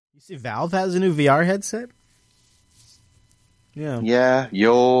See, Valve has a new VR headset? Yeah. Yeah,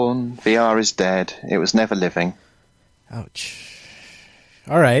 yawn. VR is dead. It was never living. Ouch.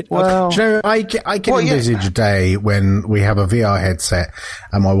 All right. Well, do you know, I can envisage a day when we have a VR headset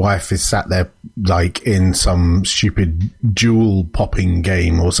and my wife is sat there like in some stupid jewel popping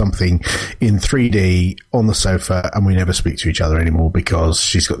game or something in 3D on the sofa, and we never speak to each other anymore because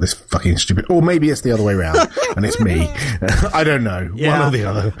she's got this fucking stupid, or maybe it's the other way around and it's me. I don't know. Yeah. One or the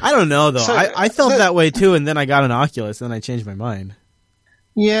other. I don't know, though. So, I felt that way too, and then I got an Oculus, and then I changed my mind.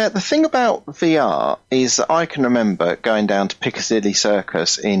 Yeah, the thing about VR is that I can remember going down to Piccadilly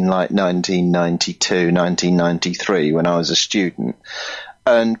Circus in like 1992, 1993 when I was a student,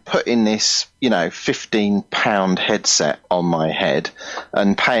 and putting this, £15 headset on my head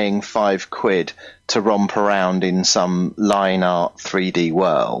and paying £5 to romp around in some line art 3D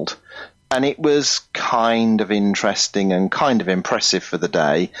world. And it was kind of interesting and kind of impressive for the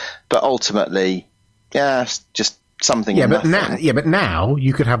day, but ultimately, yeah, it's just something. But now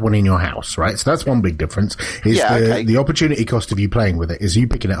you could have one in your house, right? So that's one big difference. Is the opportunity cost of you playing with it is you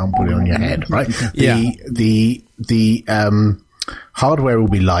picking it up and putting it on your head, right? The hardware will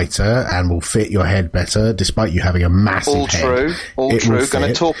be lighter and will fit your head better, despite you having a massive head. All true.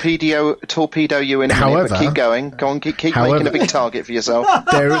 Going to torpedo you in a minute, but keep going. Go on, keep making a big target for yourself.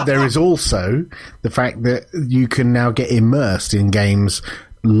 There is also the fact that you can now get immersed in games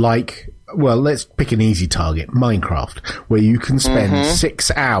like, well, let's pick an easy target, Minecraft, where you can spend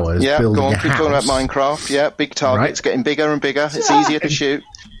 6 hours building a house. Keep talking about Minecraft. Yeah, big targets, getting bigger and bigger. It's easier to shoot.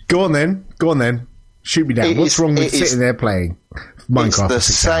 Go on then. Shoot me down. What's wrong with sitting there playing Minecraft for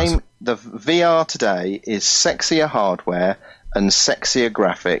 6 hours? The VR today is sexier hardware and sexier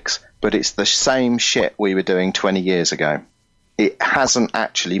graphics, but it's the same shit we were doing 20 years ago. It hasn't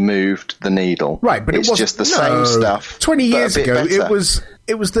actually moved the needle. Right, but it's just the same stuff. 20 years ago, it was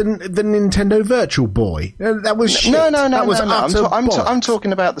the Nintendo Virtual Boy. That was shit. No. I'm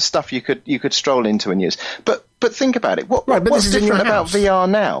talking about the stuff you could stroll into and use. But think about it. What's different about VR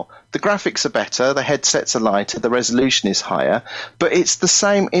now? The graphics are better, the headsets are lighter, the resolution is higher, but it's the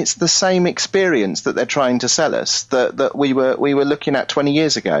same experience that they're trying to sell us that we were looking at 20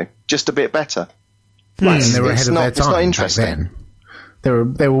 years ago, just a bit better. Right, and they were ahead of their time. It's not interesting. Back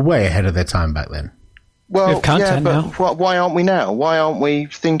then. They were way ahead of their time back then. Well, why aren't we now? Why aren't we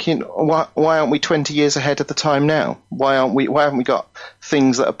thinking? Why aren't we 20 years ahead of the time now? Why haven't we got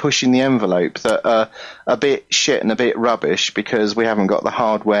things that are pushing the envelope that are a bit shit and a bit rubbish because we haven't got the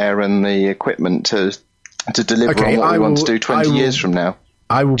hardware and the equipment to deliver on what we want to do 20 years from now?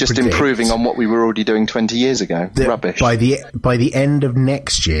 I will just predict, improving on what we were already doing 20 years ago. Rubbish. By the end of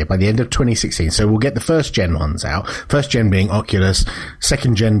next year, by the end of 2016, so we'll get the first gen ones out. First gen being Oculus,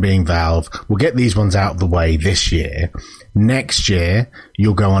 second gen being Valve. We'll get these ones out of the way this year. Next year,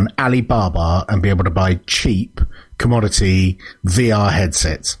 you'll go on Alibaba and be able to buy cheap commodity VR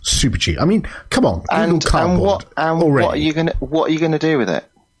headsets, super cheap. I mean, come on, what are you gonna do with it?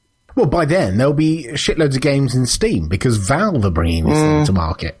 Well, by then, there'll be shitloads of games in Steam because Valve are bringing this thing to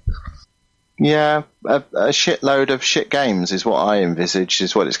market. Yeah, a shitload of shit games is what I envisage,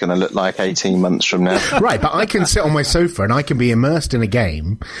 is what it's going to look like 18 months from now. Right, but I can sit on my sofa and I can be immersed in a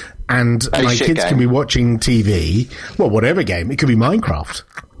game and my kids can be watching TV. Well, whatever game. It could be Minecraft.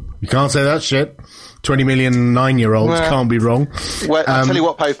 You can't say that shit. 20 million 9-year-olds can't be wrong. Well, I'll tell you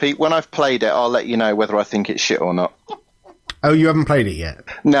what, Popey, when I've played it, I'll let you know whether I think it's shit or not. Oh, you haven't played it yet?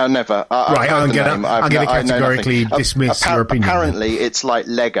 No, never. I'm going to categorically dismiss your opinion. Apparently, it's like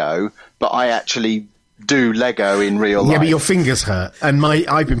Lego, but I actually do Lego in real life. Yeah, but your fingers hurt. And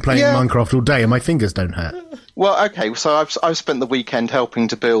I've been playing Minecraft all day, and my fingers don't hurt. Well, okay, so I've spent the weekend helping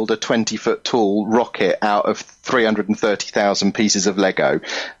to build a 20-foot tall rocket out of 330,000 pieces of Lego.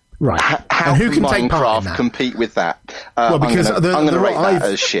 Right. How and who can Minecraft take part in that? compete with that? Well, because I'm going to rate that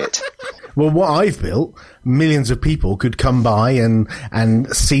as shit. Well, what I've built, millions of people could come by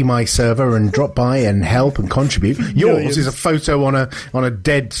and see my server and drop by and help and contribute. Yours is a photo on a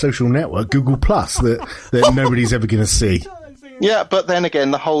dead social network, Google Plus, that nobody's ever going to see. Yeah, but then again,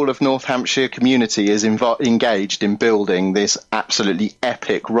 the whole of North Hampshire community is engaged in building this absolutely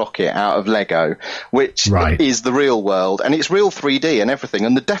epic rocket out of Lego, which is the real world, and it's real 3D and everything.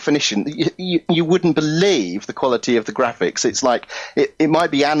 And the definition, you wouldn't believe the quality of the graphics. It's like it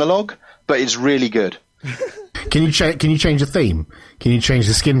might be analog, but it's really good. Can you change the theme? Can you change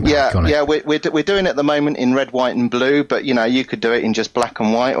the skin pack on it? Yeah, we're doing it at the moment in red, white, and blue. But you could do it in just black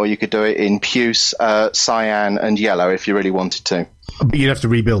and white, or you could do it in puce, cyan, and yellow if you really wanted to. But you'd have to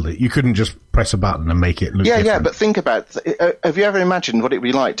rebuild it. You couldn't just press a button and make it look different. Yeah, but think about it. Have you ever imagined what it would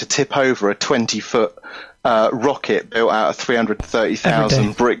be like to tip over a 20-foot rocket built out of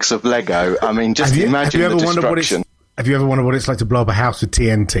 330,000 bricks of Lego. I mean, just imagine the destruction. Have you ever wondered what it's like to blow up a house with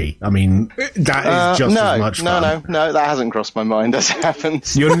TNT? I mean, that is just as much fun. No, that hasn't crossed my mind as it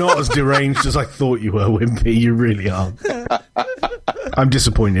happens. You're not as deranged as I thought you were, Wimpy. You really aren't. I'm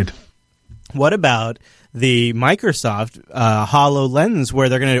disappointed. What about the Microsoft HoloLens, where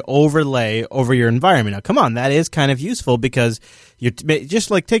they're going to overlay over your environment? Now, come on, that is kind of useful, because you're just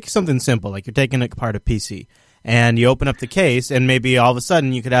like, take something simple, like you're taking apart a PC. And you open up the case, and maybe all of a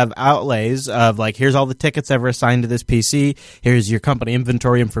sudden you could have outlays of, like, here's all the tickets ever assigned to this PC, here's your company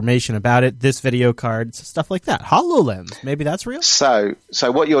inventory information about it, this video card, stuff like that. HoloLens, maybe that's real? So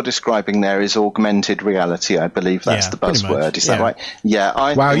what you're describing there is augmented reality. I believe that's the buzzword. Is that right?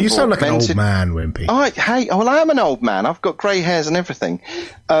 Yeah. Wow, you sound like an old man, Wimpy. I am an old man. I've got grey hairs and everything.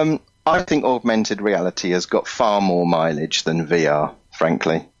 I think augmented reality has got far more mileage than VR,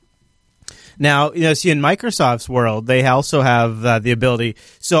 frankly. Now, see, in Microsoft's world, they also have the ability.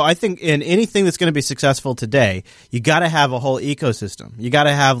 So I think in anything that's going to be successful today, you got to have a whole ecosystem. You got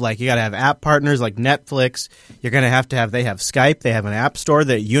to have app partners like Netflix. You're going to have they have Skype. They have an app store.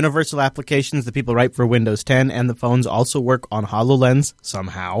 The universal applications that people write for Windows 10 and the phones also work on HoloLens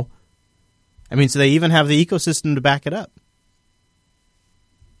somehow. I mean, so they even have the ecosystem to back it up.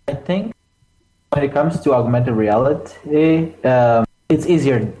 I think when it comes to augmented reality, it's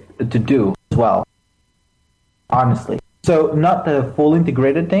easier to do as well, honestly. So not the full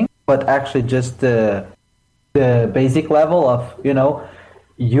integrated thing, but actually just the basic level of,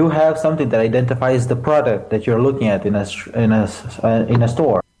 you have something that identifies the product that you're looking at in a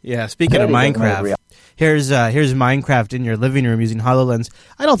store. Yeah, speaking of Minecraft, here's Minecraft in your living room using HoloLens.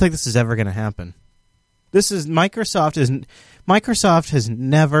 I don't think this is ever going to happen. Microsoft has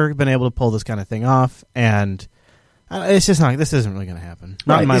never been able to pull this kind of thing off, and it's just not. This isn't really going to happen.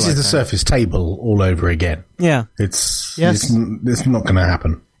 Not in my lifetime. This is the Surface table all over again. Yeah, it's not going to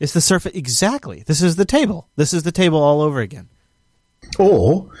happen. It's the Surface, exactly. This is the table. This is the table all over again.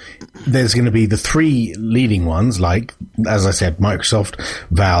 Or there's going to be the three leading ones, like, as I said, Microsoft,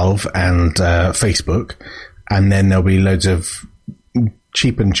 Valve, and Facebook, and then there'll be loads of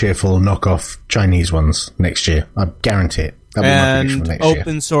cheap and cheerful knockoff Chinese ones next year. I guarantee it. That'll be my prediction for next year.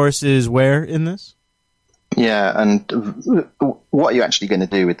 Open source is where in this? Yeah, and what are you actually going to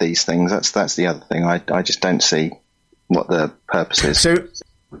do with these things? That's the other thing. I just don't see what the purpose is.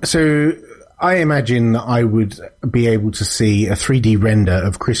 So I imagine I would be able to see a 3D render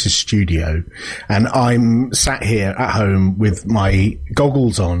of Chris's studio, and I'm sat here at home with my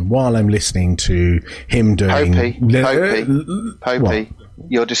goggles on while I'm listening to him doing... Popey,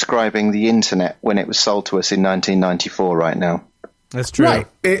 you're describing the internet when it was sold to us in 1994 right now. That's true. Right.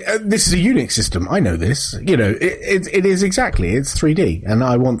 This is a Unix system. I know this. It is exactly. It's 3D, and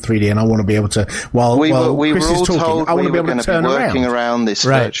I want 3D, and I want to be able to. While Chris is talking, I want to be able to turn around. Working around this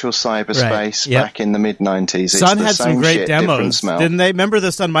virtual cyberspace back in the mid-90s. Sun had some great demos, didn't they? Remember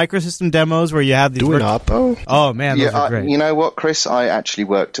the Sun Microsystem demos where you had these? Doing Oppo? Oh man, those were great. You know what, Chris? I actually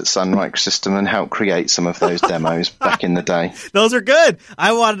worked at Sun Microsystem and helped create some of those demos back in the day. Those are good.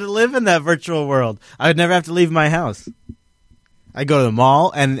 I wanted to live in that virtual world. I would never have to leave my house. I go to the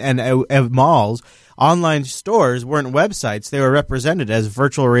mall, and malls, online stores weren't websites. They were represented as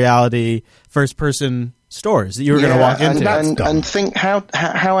virtual reality first-person stores that you were going to walk into. And think how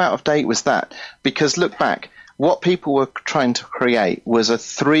out of date was that? Because look back, what people were trying to create was a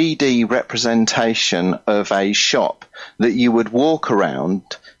 3D representation of a shop that you would walk around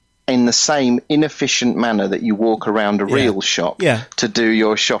in the same inefficient manner that you walk around a real shop to do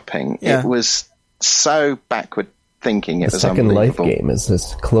your shopping. It was so backward thinking. It was Second Life game is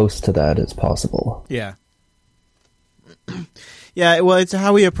as close to that as possible. Yeah. Yeah, well, it's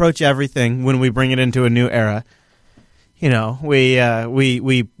how we approach everything when we bring it into a new era. We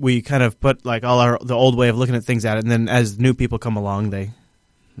kind of put like the old way of looking at things at it, and then as new people come along, they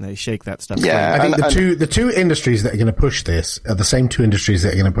shake that stuff. Yeah, I think the two industries that are going to push this are the same two industries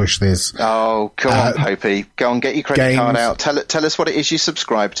that are going to push this. Oh, come on, Popey. Go on, get your credit card out. Tell us what it is you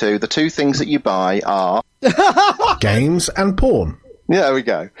subscribe to. The two things that you buy are... games and porn. Yeah, there we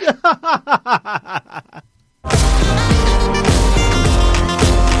go.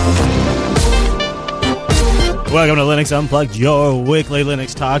 Welcome to Linux Unplugged, your weekly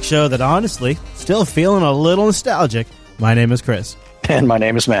Linux talk show that honestly still feeling a little nostalgic. My name is Chris. And my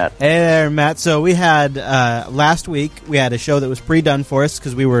name is Matt. Hey there, Matt. So we had, last week, we had a show that was pre-done for us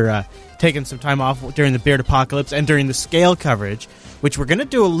because we were taking some time off during the Beard Apocalypse and during the Scale coverage, which we're going to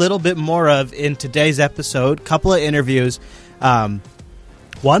do a little bit more of in today's episode. Couple of interviews. One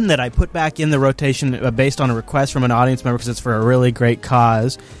that I put back in the rotation based on a request from an audience member because it's for a really great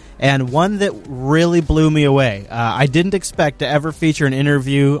cause. and one that really blew me away. I didn't expect to ever feature an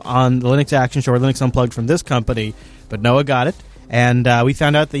interview on the Linux Action Show or Linux Unplugged from this company, but Noah got it, and we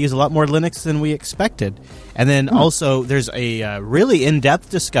found out they use a lot more Linux than we expected. And then also there's a really in-depth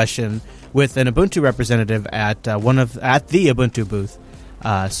discussion with an Ubuntu representative at the Ubuntu booth.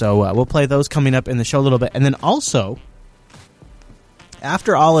 So we'll play those coming up in the show a little bit. And then also,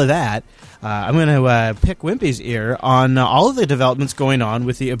 after all of that, I'm going to pick Wimpy's ear on all of the developments going on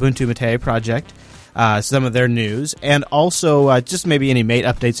with the Ubuntu Mate project, some of their news, and also just maybe any mate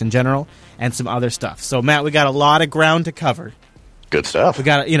updates in general, and some other stuff. So, Matt, we got a lot of ground to cover. Good stuff. We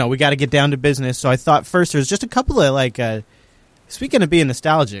got to get down to business. So I thought first there's just a couple of speaking of being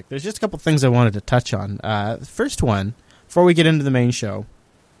nostalgic, there's just a couple things I wanted to touch on. First one, before we get into the main show,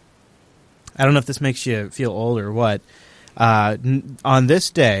 I don't know if this makes you feel old or what. On this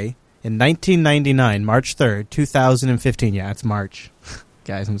day in 1999, March 3rd, 2015. Yeah, it's March.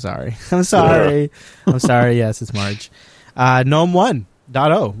 Guys, I'm sorry. I'm sorry. Yes, it's March. GNOME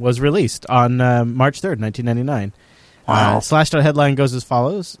 1.0 was released on March 3rd, 1999. Wow. Slash.headline goes as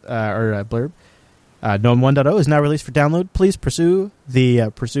follows, blurb. GNOME 1.0 is now released for download. Please pursue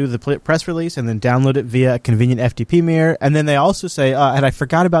the press release and then download it via a convenient FTP mirror. And then they also say, and I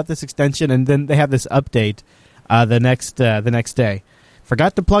forgot about this extension, and then they have this update the next day.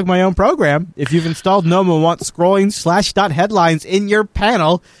 Forgot to plug my own program. If you've installed GNOME and want scrolling slash.headlines in your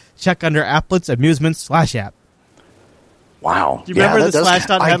panel, check under applets, amusements, /app. Wow. Do you remember the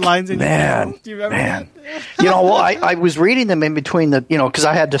slash.headlines in your panel? Do you remember that? I was reading them in between because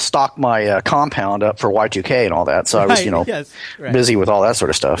I had to stock my compound up for Y2K and all that, so I was, busy with all that sort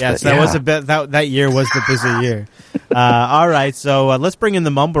of stuff. Yes, that was a bit. That year was the busy year. All right, so let's bring in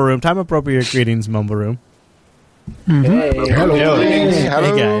the Mumble Room. Time appropriate greetings, Mumble Room. Mm-hmm. Hey. Hello.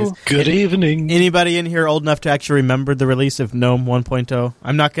 Hey guys. Good evening. Anybody in here old enough to actually remember the release of GNOME 1.0?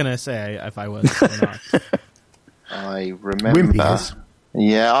 I'm not going to say if I was or not. I remember. Wimpy is.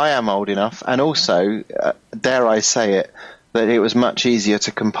 Yeah, I am old enough. And also, dare I say it, that it was much easier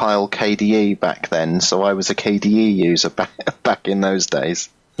to compile KDE back then, so I was a KDE user back in those days.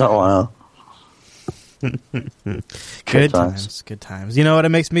 Oh, wow. Good times. You know what it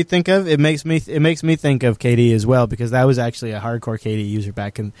makes me think of? It makes me think of KDE as well, because I was actually a hardcore KDE user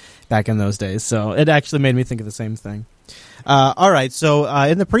back in those days. So it actually made me think of the same thing. All right, so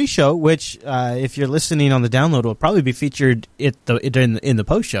in the pre-show, which if you're listening on the download, will probably be featured in the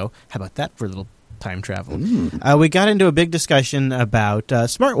post-show. How about that for a little time travel? We got into a big discussion about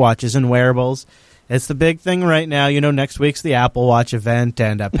smartwatches and wearables. It's the big thing right now. Next week's the Apple Watch event,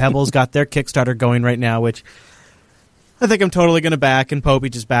 and Pebble's got their Kickstarter going right now, which I think I'm totally going to back, and Popey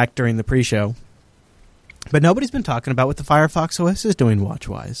just backed during the pre-show. But nobody's been talking about what the Firefox OS is doing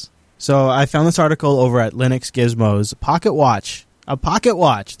watch-wise. So I found this article over at Linux Gizmos, Pocket Watch, a pocket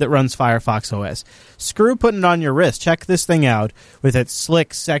watch that runs Firefox OS. Screw putting it on your wrist. Check this thing out with its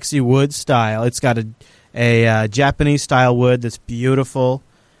slick, sexy wood style. It's got a Japanese-style wood that's beautiful,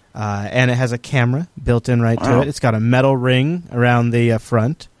 and it has a camera built in right to it. It's got a metal ring around the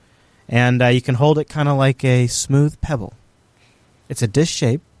front, and you can hold it kind of like a smooth pebble. It's a dish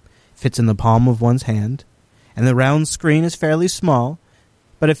shape, fits in the palm of one's hand, and the round screen is fairly small.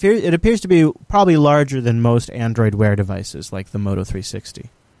 But it appears to be probably larger than most Android Wear devices, like the Moto 360.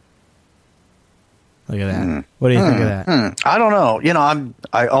 Look at that. What do you think of that? I don't know.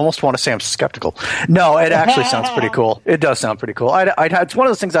 I almost want to say I'm skeptical. No, it actually sounds pretty cool. It does sound pretty cool. It's one of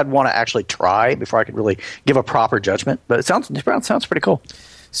those things I'd want to actually try before I could really give a proper judgment. But it sounds pretty cool.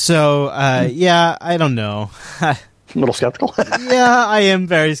 So, yeah, I don't know. A little skeptical. Yeah, I am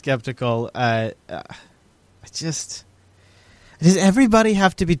very skeptical. Does everybody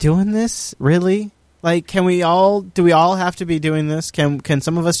have to be doing this? Really? Like, do we all have to be doing this? Can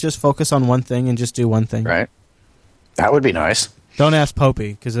some of us just focus on one thing and just do one thing? Right. That would be nice. Don't ask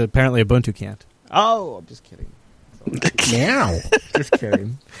Popey, because apparently Ubuntu can't. Oh, I'm just kidding. Meow. Just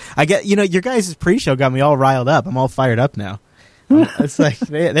kidding. I get, your guys' pre-show got me all riled up. I'm all fired up now. It's like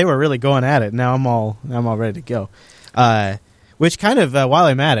they were really going at it. Now I'm all ready to go. Which kind of, while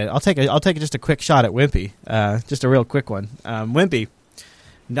I'm at it, I'll take just a quick shot at Wimpy. Just a real quick one. Wimpy,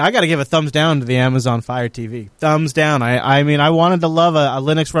 I got to give a thumbs down to the Amazon Fire TV. Thumbs down. I mean, I wanted to love a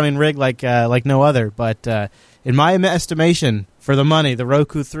Linux running rig like no other, but in my estimation, for the money, the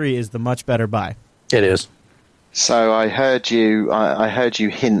Roku 3 is the much better buy. It is. So I heard you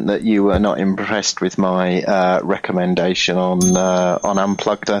hint that you were not impressed with my recommendation on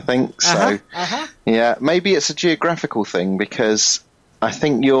Unplugged, I think. So yeah, maybe it's a geographical thing, because I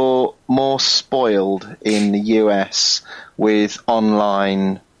think you're more spoiled in the US with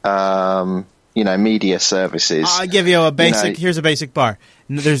online media services. I'll give you a basic. Here's a basic bar.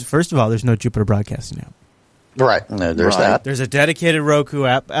 First of all, there's no Jupiter Broadcasting app. Right. No, there's that. There's a dedicated Roku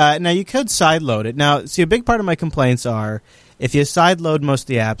app. Now, you could sideload it. Now, see, a big part of my complaints are if you sideload most of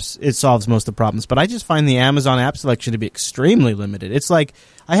the apps, it solves most of the problems. But I just find the Amazon app selection to be extremely limited. It's like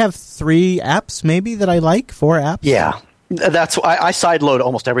I have 3 apps maybe that I like, 4 apps. Yeah. That's why I sideload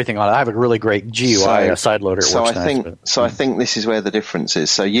almost everything on it. I have a really great GUI sideloader. I think this is where the difference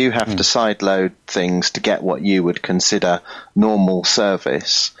is. So you have to sideload things to get what you would consider normal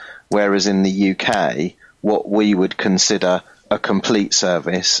service, whereas in the UK, what we would consider a complete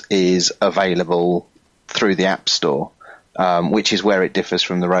service is available through the App Store, which is where it differs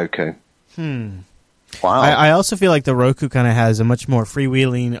from the Roku. Wow. I also feel like the Roku kind of has a much more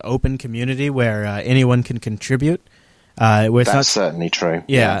freewheeling, open community where anyone can contribute. That's certainly true.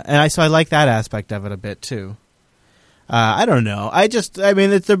 Yeah, and I like that aspect of it a bit too. I don't know.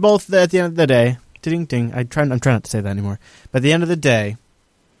 They're both at the end of the day. Ding ding. I'm trying not to say that anymore. But at the end of the day,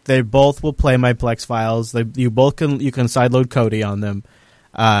 they both will play my Plex files. You can sideload Kodi on them.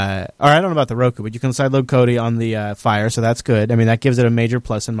 Or I don't know about the Roku, but you can sideload Kodi on the Fire, so that's good. I mean, that gives it a major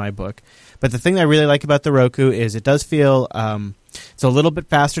plus in my book. But the thing that I really like about the Roku is it does feel it's a little bit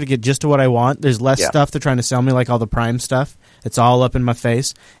faster to get just to what I want. There's less stuff they're trying to sell me, like all the Prime stuff. It's all up in my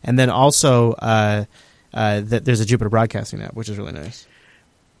face. And then also there's a Jupiter Broadcasting app, which is really nice.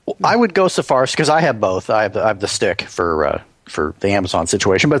 I would go so far, because I have both. I have the stick for the Amazon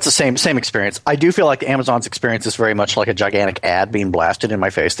situation, but it's the same experience. I do feel like the Amazon's experience is very much like a gigantic ad being blasted in my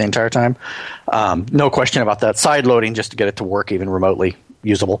face the entire time. No question about that. Side loading just to get it to work even remotely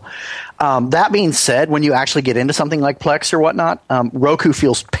usable. That being said, when you actually get into something like Plex or whatnot, Roku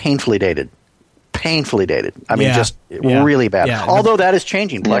feels painfully dated. I mean, really bad. Yeah. Although that is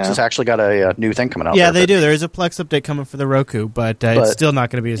changing. Plex has actually got a new thing coming out. Yeah, they do. There is a Plex update coming for the Roku, but it's still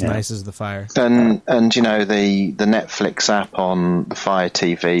not going to be as nice as the Fire. And the Netflix app on the Fire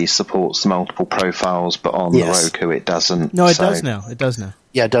TV supports multiple profiles, but on the Roku it doesn't. No, it does now. It does now.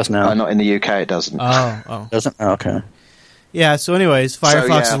 Yeah, it does now. Not in the UK, it doesn't. Oh. Doesn't? Oh, okay. Yeah, so anyways,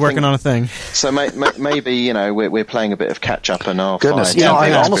 Firefox is working on a thing. So maybe, we're playing a bit of catch-up on our Goodness,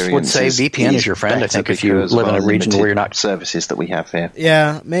 I almost would say VPN is your friend, I think, if you live in a region where you're not... services that we have here.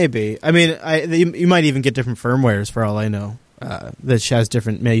 Yeah, maybe. I mean, you might even get different firmwares, for all I know, that has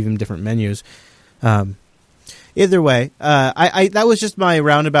different menus. Either way, that was just my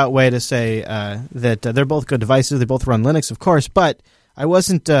roundabout way to say that they're both good devices. They both run Linux, of course, but... I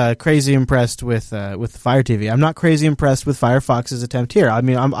wasn't crazy impressed with Fire TV. I'm not crazy impressed with Firefox's attempt here. I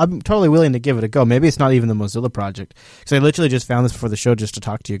mean, I'm totally willing to give it a go. Maybe it's not even the Mozilla project, because I literally just found this before the show just to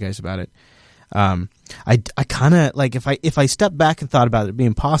talk to you guys about it. I kind of like if I step back and thought about it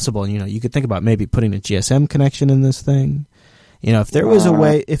being possible. You could think about maybe putting a GSM connection in this thing. If there was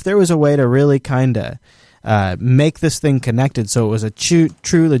a way to really kind of make this thing connected so it was a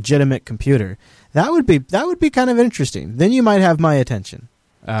true legitimate computer. That would be kind of interesting. Then you might have my attention.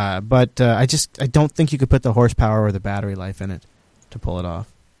 But I don't think you could put the horsepower or the battery life in it to pull it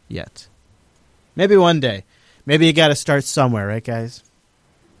off yet. Maybe one day. Maybe you got to start somewhere, right, guys?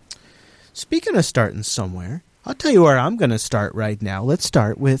 Speaking of starting somewhere, I'll tell you where I'm going to start right now. Let's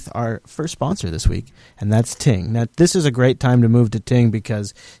start with our first sponsor this week, and that's Ting. Now, this is a great time to move to Ting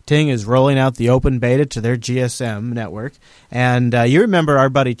because Ting is rolling out the open beta to their GSM network. And you remember our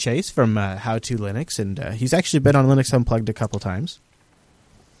buddy Chase from How To Linux, and he's actually been on Linux Unplugged a couple times.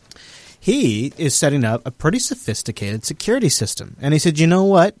 He is setting up a pretty sophisticated security system. And he said, you know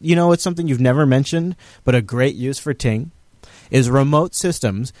what? It's something you've never mentioned, but a great use for Ting is remote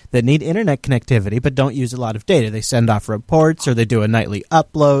systems that need internet connectivity but don't use a lot of data. They send off reports or they do a nightly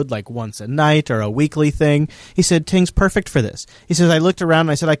upload like once a night or a weekly thing. He said Ting's perfect for this. He says, I looked around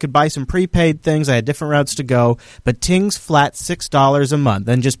and I said I could buy some prepaid things. I had different routes to go, but Ting's flat $6 a month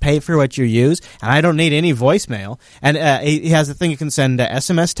and just pay for what you use, and I don't need any voicemail. And he has a thing you can send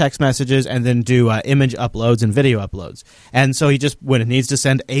SMS text messages and then do image uploads and video uploads. And so he just, when it needs to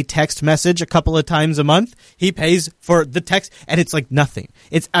send a text message a couple of times a month, he pays for the text. And it's like nothing.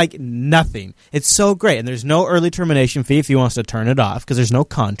 It's like nothing. It's so great. And there's no early termination fee if he wants to turn it off because there's no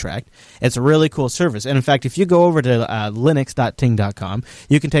contract. It's a really cool service. And in fact, if you go over to linux.ting.com,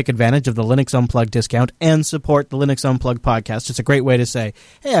 you can take advantage of the Linux Unplugged discount and support the Linux Unplugged podcast. It's a great way to say,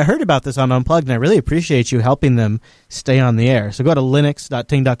 hey, I heard about this on Unplugged and I really appreciate you helping them stay on the air. So go to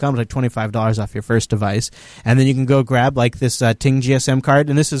linux.ting.com, it's like $25 off your first device. And then you can go grab like this Ting GSM card.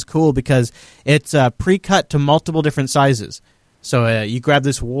 And this is cool because it's pre-cut to multiple different sizes. So you grab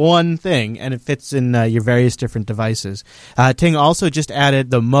this one thing, and it fits in your various different devices. Ting also just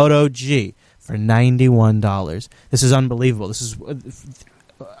added the Moto G for $91. This is unbelievable. This is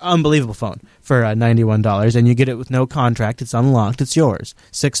unbelievable phone for $91, and you get it with no contract. It's unlocked. It's yours.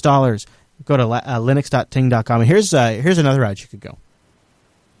 $6. Go to linux.ting.com. And here's another route you could go.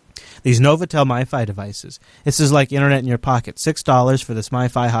 These Novatel MiFi devices. This is like internet in your pocket. $6 for this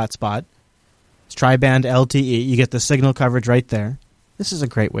MiFi hotspot. It's tri-band LTE. You get the signal coverage right there. This is a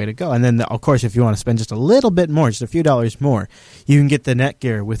great way to go. And then, of course, if you want to spend just a little bit more, just a few dollars more, you can get the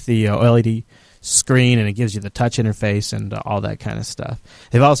Netgear with the OLED screen, and it gives you the touch interface and all that kind of stuff.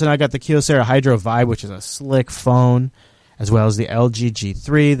 They've also now got the Kyocera Hydro Vibe, which is a slick phone, as well as the LG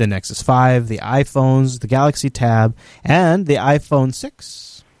G3, the Nexus 5, the iPhones, the Galaxy Tab, and the iPhone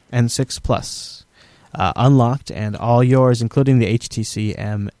 6 and 6 Plus. Unlocked and all yours, including the HTC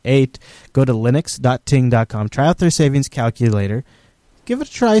M8. Go to linux.ting.com. Try out their savings calculator. Give it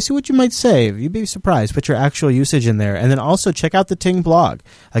a try. See what you might save. You'd be surprised. Put your actual usage in there. And then also check out the Ting blog.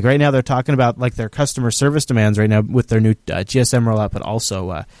 Like right now they're talking about like their customer service demands right now with their new GSM rollout, but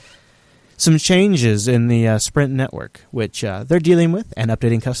also some changes in the Sprint network, which they're dealing with and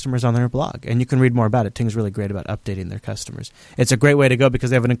updating customers on their blog. And you can read more about it. Ting's really great about updating their customers. It's a great way to go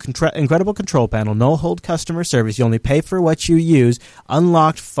because they have an incredible control panel, no-hold customer service. You only pay for what you use,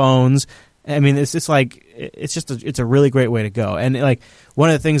 unlocked phones. I mean, it's a really great way to go. And like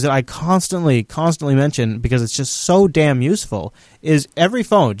one of the things that I constantly mention because it's just so damn useful is every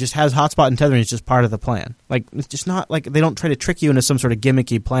phone just has hotspot and tethering. It's just part of the plan. Like it's just not like they don't try to trick you into some sort of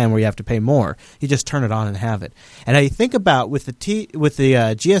gimmicky plan where you have to pay more. You just turn it on and have it. And I think about with the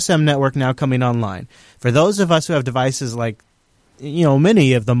GSM network now coming online, for those of us who have devices like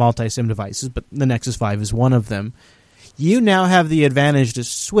many of the multi-SIM devices, but the Nexus 5 is one of them. You now have the advantage to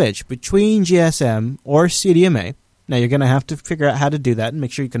switch between GSM or CDMA. Now, you're going to have to figure out how to do that and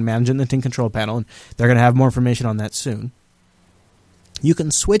make sure you can manage it in the Ting control panel, and they're going to have more information on that soon. You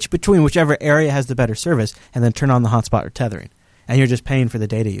can switch between whichever area has the better service and then turn on the hotspot or tethering, and you're just paying for the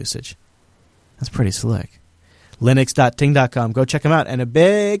data usage. That's pretty slick. Linux.ting.com. Go check them out. And a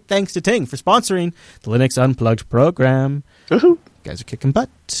big thanks to Ting for sponsoring the Linux Unplugged program. Woohoo! You guys are kicking butt.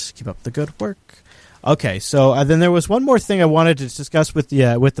 Keep up the good work. Okay, so then there was one more thing I wanted to discuss with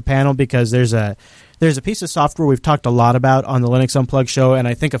the panel because there's a piece of software we've talked a lot about on the Linux Unplugged show, and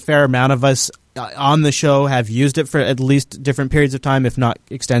I think a fair amount of us on the show have used it for at least different periods of time, if not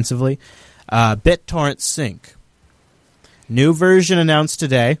extensively. BitTorrent Sync. New version announced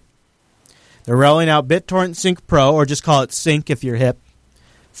today. They're rolling out BitTorrent Sync Pro, or just call it Sync if you're hip.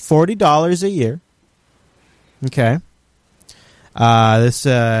 $40 a year. Okay. This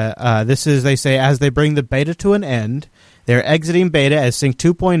is, they say, as they bring the beta to an end, they're exiting beta as Sync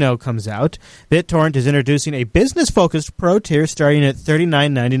 2.0 comes out. BitTorrent is introducing a business-focused pro tier starting at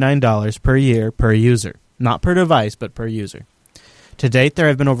 $39.99 per year per user. Not per device, but per user. To date, there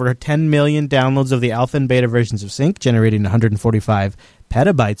have been over 10 million downloads of the alpha and beta versions of Sync, generating 145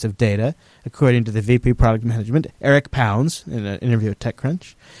 petabytes of data, according to the VP Product Management, Eric Pounds, in an interview with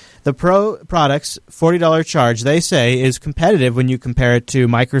TechCrunch. The Pro product's $40 charge, they say, is competitive when you compare it to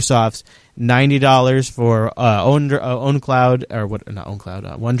Microsoft's $90 for OneDrive,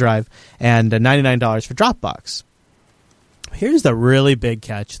 and $99 for Dropbox. Here's the really big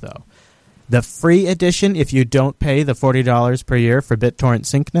catch, though. The free edition, if you don't pay the $40 per year for BitTorrent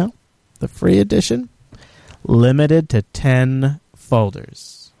Sync now, the free edition, limited to 10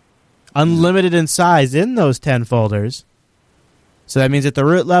 folders. Unlimited in size in those 10 folders. So that means at the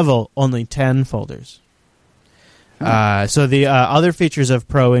root level, only 10 folders. So the other features of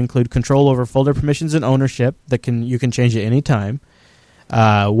Pro include control over folder permissions and ownership you can change at any time.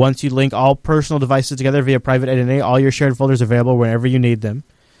 Once you link all personal devices together via private identity, all your shared folders are available whenever you need them.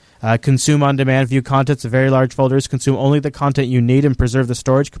 Consume on demand, view contents of very large folders, consume only the content you need, and preserve the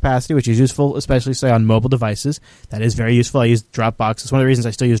storage capacity, which is useful, especially, say, on mobile devices. That is very useful. I use Dropbox. It's one of the reasons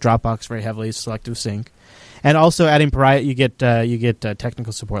I still use Dropbox very heavily, is selective sync. And also adding you get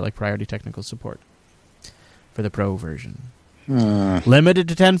technical support, like priority technical support for the Pro version. Limited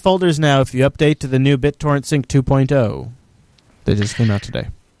to 10 folders now if you update to the new BitTorrent Sync 2.0. They just came out today.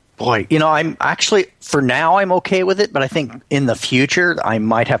 Boy, I'm actually, for now, I'm okay with it, but I think in the future, I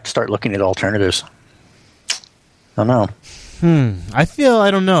might have to start looking at alternatives. I don't know.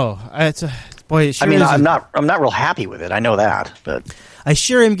 I don't know. I'm not real happy with it. I know that, but I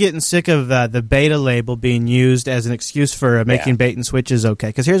sure am getting sick of the beta label being used as an excuse for making bait and switches okay.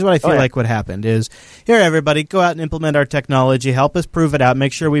 Because here's what I feel like what happened is, here, everybody, go out and implement our technology, help us prove it out,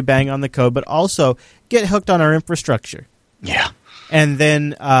 make sure we bang on the code, but also get hooked on our infrastructure. Yeah. And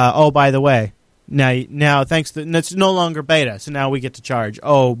then, by the way, now thanks to it's no longer beta, so now we get to charge.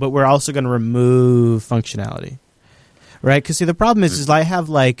 Oh, but we're also going to remove functionality, right? Because see, the problem is I have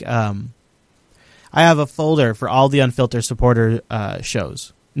I have a folder for all the Unfilter supporter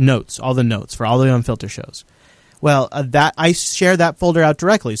shows, notes, all the notes for all the Unfilter shows. Well, that I share that folder out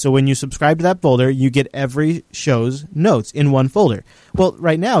directly. So when you subscribe to that folder, you get every show's notes in one folder. Well,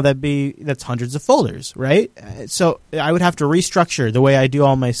 right now that's hundreds of folders, right? So I would have to restructure the way I do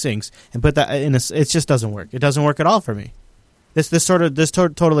all my syncs and put that in. It just doesn't work. It doesn't work at all for me. This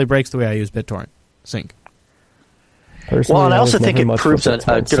totally breaks the way I use BitTorrent sync. Personally, Well, and I also was think never it much proves of a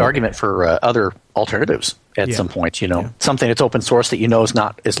good sync. argument for other alternatives at some point. Something that's open source that you know is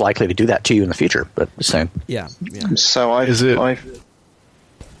not as likely to do that to you in the future. But the same. Yeah. So I've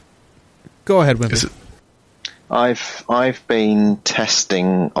Go ahead, Wimpy. I've been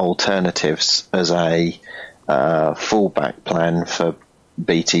testing alternatives as a fallback plan for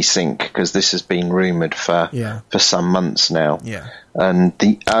BT Sync because this has been rumored for some months now. Yeah. And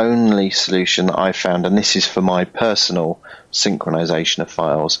the only solution that I found, and this is for my personal synchronization of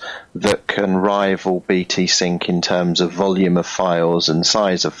files, that can rival BT Sync in terms of volume of files and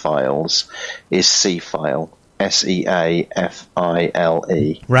size of files is Seafile. Seafile.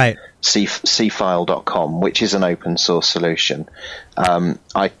 Right. Seafile.com, which is an open source solution.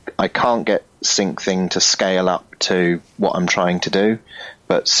 I can't get SyncThing to scale up to what I'm trying to do,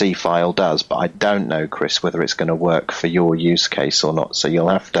 but Seafile does. But I don't know, Chris, whether it's going to work for your use case or not. So you'll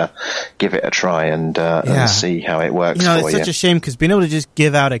have to give it a try and see how it works for you. It's such a shame because being able to just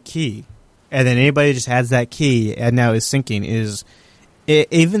give out a key and then anybody just adds that key and now is syncing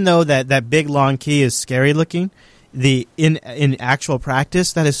even though that big long key is scary looking, in actual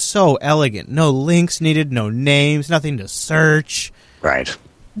practice that is so elegant. No links needed, no names, nothing to search. Right.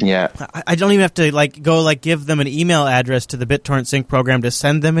 Yeah. I don't even have to go give them an email address to the BitTorrent Sync program to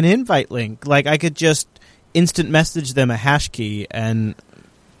send them an invite link. I could just instant message them a hash key, and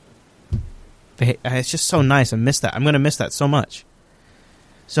it's just so nice. I miss that. I'm going to miss that so much.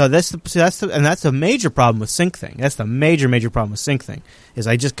 So that's a major problem with SyncThing. That's the major problem with SyncThing is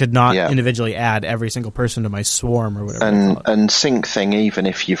I just could not individually add every single person to my swarm or whatever. And SyncThing, even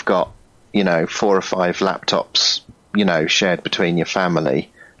if you've got 4 or 5 laptops, shared between your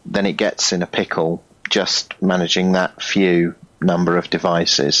family, then it gets in a pickle just managing that few number of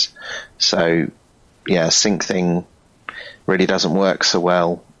devices. So SyncThing really doesn't work so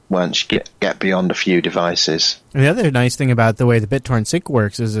well once you get beyond a few devices. And the other nice thing about the way the BitTorrent Sync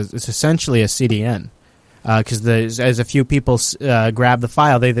works is it's essentially a CDN. Because as a few people grab the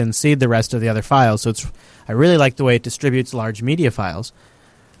file, they then seed the rest of the other files. So I really like the way it distributes large media files.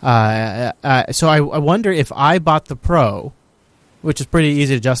 So I wonder if I bought the Pro, which is pretty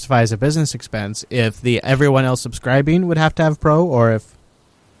easy to justify as a business expense, if everyone else subscribing would have to have Pro, or if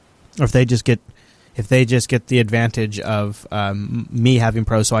they just get the advantage of me having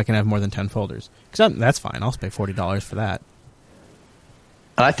Pro, so I can have more than 10 folders. Because that's fine. I'll pay $40 for that.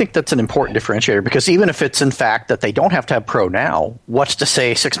 And I think that's an important differentiator because even if it's in fact that they don't have to have Pro now, what's to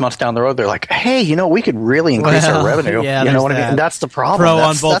say 6 months down the road they're like, hey, we could really increase our revenue. Yeah, you know what I mean? And that's the problem. Pro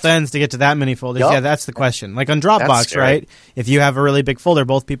on both ends to get to that many folders. Yep. Yeah, that's the question. Like on Dropbox, right? If you have a really big folder,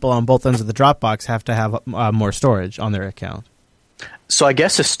 both people on both ends of the Dropbox have to have more storage on their account. So I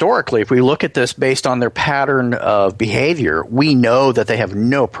guess historically, if we look at this based on their pattern of behavior, we know that they have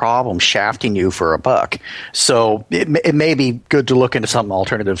no problem shafting you for $1. So it may be good to look into some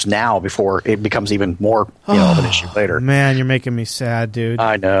alternatives now before it becomes even more of an issue later. Man, you're making me sad, dude.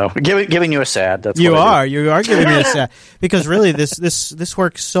 I know. Giving you a sad. That's you are. You are giving me a sad. Because really, this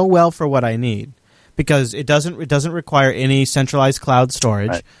works so well for what I need. Because it doesn't require any centralized cloud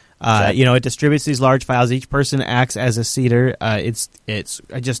storage. Right. Exactly. It distributes these large files. Each person acts as a seeder. The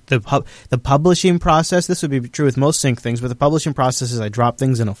publishing process. This would be true with most sync things, but the publishing process is I drop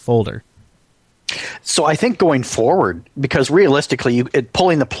things in a folder. So I think going forward, because realistically,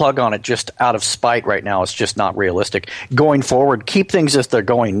 pulling the plug on it just out of spite right now is just not realistic. Going forward, keep things as they're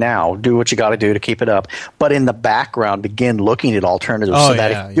going now. Do what you got to do to keep it up. But in the background, begin looking at alternatives so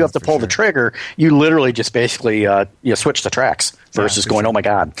that if you have to pull the trigger, you literally just basically switch the tracks versus going, oh my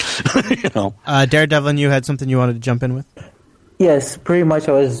God. Daredevil, you had something you wanted to jump in with? Yes, pretty much.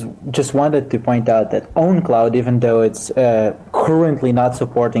 I was just wanted to point out that OwnCloud, even though it's currently not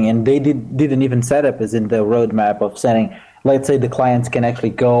supporting, and they didn't even set up as in the roadmap of setting, let's say the clients can actually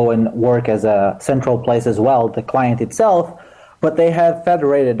go and work as a central place as well, the client itself, but they have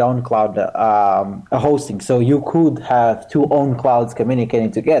federated OwnCloud hosting, so you could have 2 OwnClouds communicating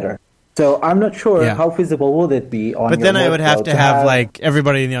together. So I'm not sure how feasible would it be on. But then I would have to have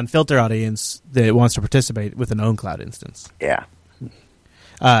everybody in the Unfilter audience that wants to participate with an OwnCloud instance. Yeah.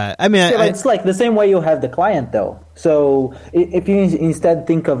 It's like the same way you have the client, though. So if you instead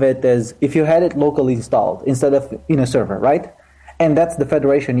think of it as if you had it locally installed instead of in a server, right? and that's the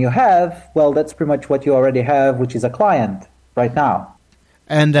federation you have, well, that's pretty much what you already have, which is a client right now.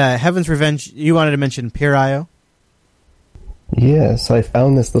 And Heaven's Revenge, you wanted to mention Peer.io? Yes, I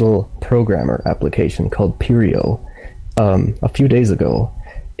found this little programmer application called Peer.io a few days ago.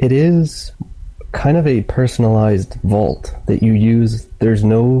 It is kind of a personalized vault that you use. There's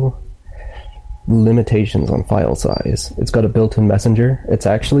no limitations on file size. It's got a built-in messenger. It's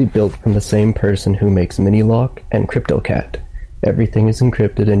actually built from the same person who makes Minilock and CryptoCat. Everything is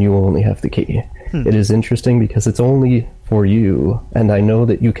encrypted and you only have the key. It is interesting because it's only for you, and I know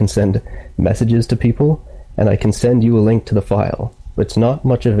that you can send messages to people, and I can send you a link to the file. It's not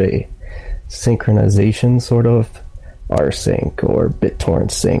much of a synchronization sort of rsync or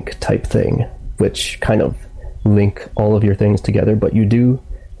BitTorrent sync type thing, which kind of link all of your things together, but you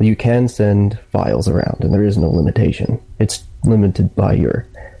can send files around, and there is no limitation. It's limited by your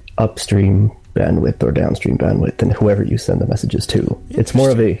upstream bandwidth or downstream bandwidth and whoever you send the messages to. It's more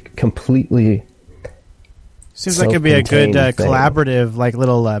of a completely seems like it'd be a good collaborative, like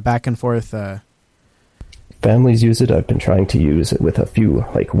little back and forth. Families use it. I've been trying to use it with a few,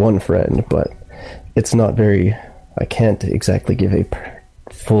 like one friend, but it's not very. I can't exactly give a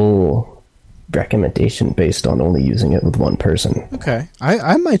full recommendation based on only using it with one person. Okay,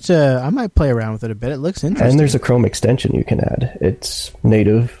 I might play around with it a bit. It looks interesting. And there's a Chrome extension you can add. It's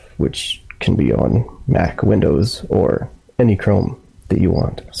native, which can be on Mac, Windows, or any Chrome that you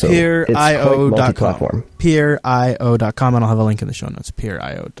want. So Peer.io.com. Peer.io.com, and I'll have a link in the show notes.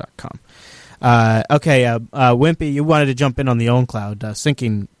 Peer.io.com. Okay, Wimpy, you wanted to jump in on the OwnCloud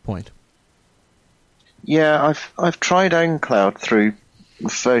syncing point. Yeah, I've tried OwnCloud through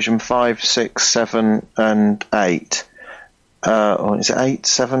version 5, 6, 7, and 8. Or is it 8,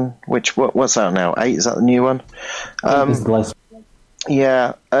 7? What's that now? 8, is that the new one?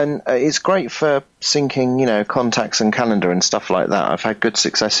 Yeah, and it's great for syncing, contacts and calendar and stuff like that. I've had good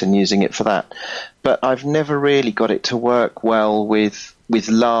success in using it for that. But I've never really got it to work well with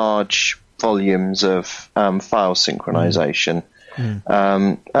large volumes of file synchronization.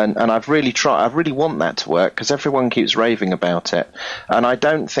 And I've really tried. I really want that to work because everyone keeps raving about it, and I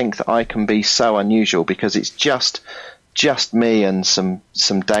don't think that I can be so unusual because it's just me and some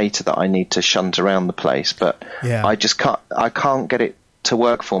data that I need to shunt around the place. But yeah. I can't get it to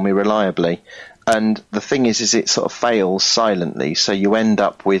work for me reliably. And the thing is it sort of fails silently, so you end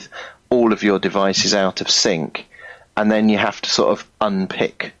up with all of your devices out of sync, and then you have to sort of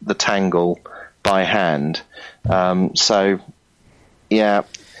unpick the tangle by hand.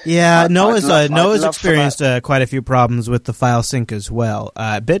 Yeah, Noah's experienced quite a few problems with the file sync as well.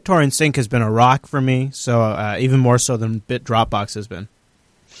 BitTorrent sync has been a rock for me, so even more so than Dropbox has been.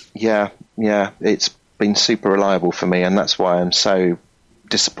 Yeah, it's been super reliable for me, and that's why I'm so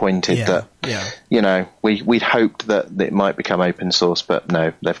disappointed that we'd hoped that it might become open source, but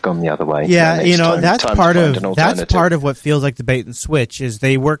no, they've gone the other way. Yeah, that's part of what feels like the bait and switch is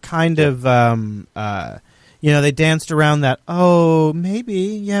they were kind of. They danced around that, we'll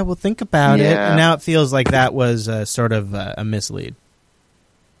think about it. And now it feels like that was sort of a mislead.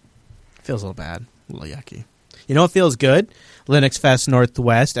 Feels a little bad, a little yucky. You know what feels good? Linux Fest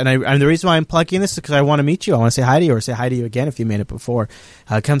Northwest. And the reason why I'm plugging this is because I want to meet you. I want to say hi to you or say hi to you again if you made it before.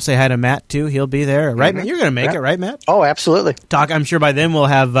 Come say hi to Matt, too. He'll be there. Right, Matt? You're going to make it, right, Matt? Oh, absolutely. I'm sure by then we'll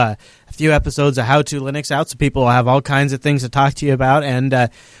have a few episodes of How to Linux out, so people will have all kinds of things to talk to you about. And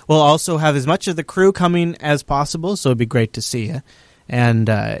we'll also have as much of the crew coming as possible, so it'd be great to see you. And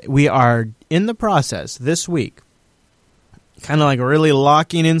we are in the process this week, kind of like really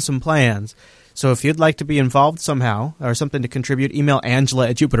locking in some plans. So if you'd like to be involved somehow or something to contribute, email Angela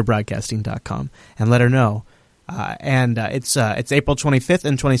at JupiterBroadcasting.com and let her know. It's April 25th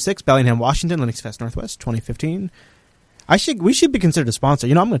and 26th, Bellingham, Washington, Linux Fest Northwest 2015. We should be considered a sponsor.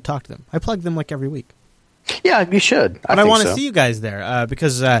 I'm going to talk to them. I plug them like every week. Yeah, you should. But I want to see you guys there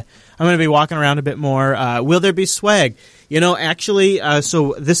because I'm going to be walking around a bit more. Will there be swag?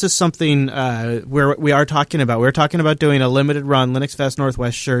 So this is something we are talking about. We're talking about doing a limited run Linux Fest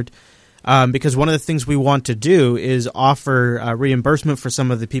Northwest shirt. Because one of the things we want to do is offer reimbursement for some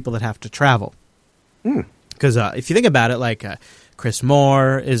of the people that have to travel. Because if you think about it, like Chris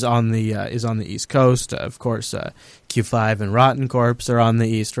Moore is on the East Coast, of course. Q5 and Rotten Corps are on the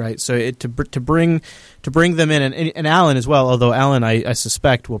East, right? So to bring them in, and Alan as well. Although Alan, I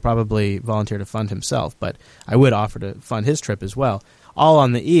suspect, will probably volunteer to fund himself, but I would offer to fund his trip as well. All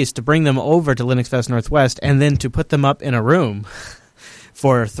on the East to bring them over to Linux Fest Northwest, and then to put them up in a room.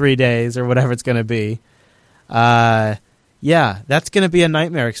 For 3 days or whatever it's going to be. Yeah, that's going to be a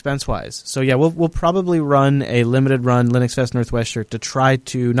nightmare expense-wise. So yeah, we'll probably run a limited run Linux Fest Northwest shirt to try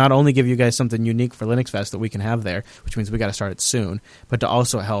to not only give you guys something unique for Linux Fest that we can have there, which means we got to start it soon, but to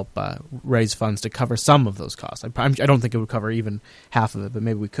also help raise funds to cover some of those costs. I don't think it would cover even half of it, but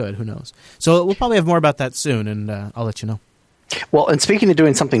maybe we could. Who knows? So we'll probably have more about that soon, and I'll let you know. Well, and speaking of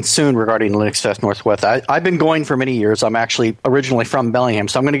doing something soon regarding Linux Fest Northwest, I've been going for many years. I'm actually originally from Bellingham,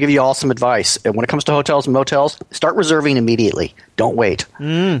 so I'm going to give you all some advice. And when it comes to hotels and motels, start reserving immediately. Don't wait.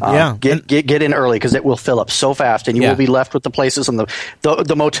 Get in early because it will fill up so fast, and you will be left with the places and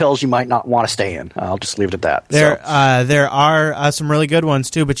the motels you might not want to stay in. I'll just leave it at that. There are some really good ones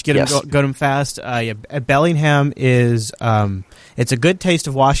too, but you get them fast. Bellingham is. It's a good taste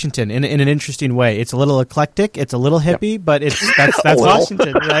of Washington in an interesting way. It's a little eclectic, it's a little hippie, but that's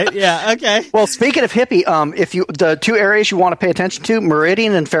Washington, right? Yeah, okay. Well, speaking of hippie, if the two areas you want to pay attention to,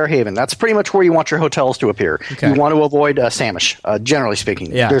 Meridian and Fairhaven, that's pretty much where you want your hotels to appear. Okay. You want to avoid Samish, generally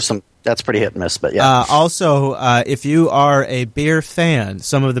speaking. Yeah. There's some that's pretty hit and miss, but yeah. Also, if you are a beer fan,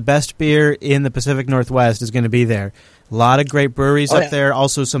 some of the best beer in the Pacific Northwest is going to be there. A lot of great breweries up there.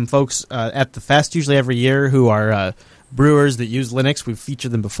 Also, some folks at the fest usually every year who are brewers that use Linux. We've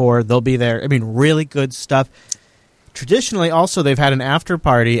featured them before. They'll be there. I mean, really good stuff. Traditionally, also, they've had an after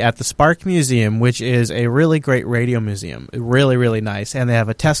party at the Spark Museum, which is a really great radio museum. Really, really nice. And they have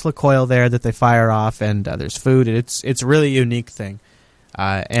a Tesla coil there that they fire off, and there's food. It's a really unique thing.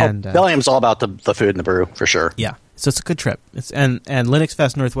 Bellingham's all about the food and the brew, for sure. Yeah. So it's a good trip. And Linux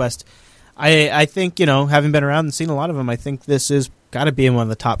Fest Northwest, I think, having been around and seen a lot of them, I think this is got to be in one of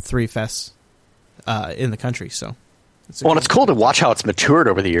the top 3 fests in the country, so... and it's cool to watch how it's matured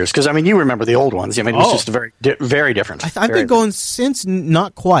over the years, because, you remember the old ones. It was just very, very different. I've been going since,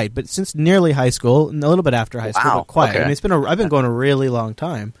 not quite, but since nearly high school, and a little bit after high school, but quite. Okay. I've been going a really long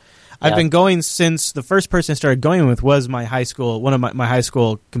time. I've been going since the first person I started going with was one of my high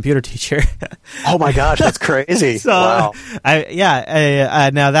school computer teacher. Oh my gosh, that's crazy! So, wow.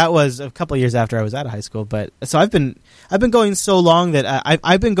 Now that was a couple of years after I was out of high school, but so I've been going so long that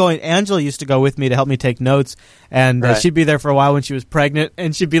I've been going. Angela used to go with me to help me take notes, and she'd be there for a while when she was pregnant,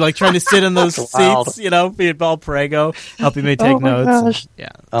 and she'd be like trying to sit in those seats, being all prego, helping me take notes.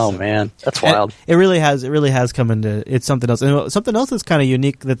 And, oh man, that's wild. It really has come into it's something else, and something else that's kind of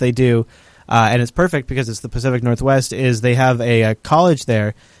unique that they do. And it's perfect because it's the Pacific Northwest, is they have a college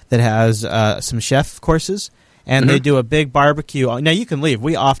there that has some chef courses, and they do a big barbecue. Now, you can leave.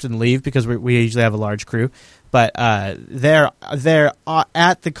 We often leave because we usually have a large crew. But they're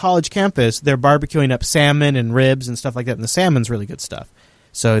at the college campus, they're barbecuing up salmon and ribs and stuff like that, and the salmon's really good stuff.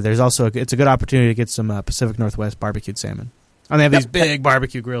 So there's also it's a good opportunity to get some Pacific Northwest barbecued salmon. And they have these big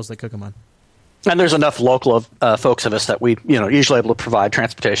barbecue grills they cook them on. And there's enough local folks of us that we, usually able to provide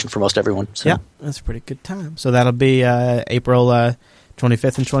transportation for most everyone. So. Yeah, that's a pretty good time. So that'll be April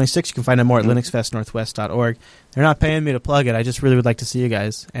 25th and 26th. You can find out more at linuxfestnorthwest.org. They're not paying me to plug it. I just really would like to see you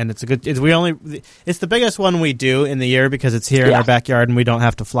guys. And it's it's the biggest one we do in the year because it's here in our backyard and we don't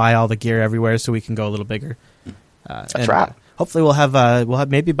have to fly all the gear everywhere, so we can go a little bigger. That's right. Hopefully we'll have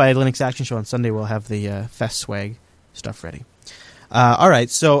maybe by Linux Action Show on Sunday we'll have the Fest swag stuff ready. All right,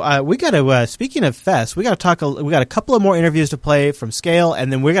 so we got to. Speaking of Fest, we got to talk. We got a couple of more interviews to play from Scale,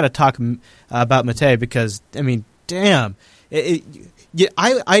 and then we got to talk about Mate because damn,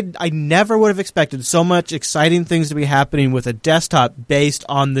 I never would have expected so much exciting things to be happening with a desktop based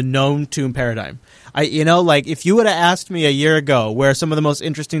on the GNOME Tune paradigm. If you would have asked me a year ago where some of the most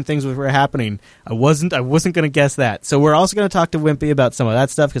interesting things were happening, I wasn't going to guess that. So we're also going to talk to Wimpy about some of that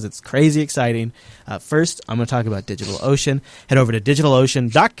stuff because it's crazy exciting. First, I'm going to talk about DigitalOcean. Head over to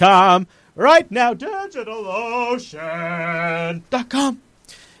DigitalOcean.com right now. DigitalOcean.com.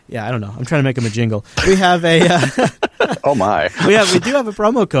 Yeah, I don't know. I'm trying to make him a jingle. We have a... oh, my. We do have a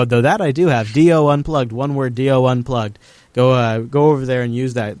promo code, though. That I do have. DO Unplugged. One word, DO Unplugged. Go over there and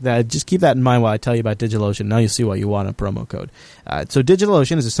use that. Just keep that in mind while I tell you about DigitalOcean. Now you'll see why you want a promo code. So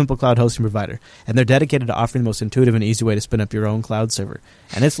DigitalOcean is a simple cloud hosting provider, and they're dedicated to offering the most intuitive and easy way to spin up your own cloud server.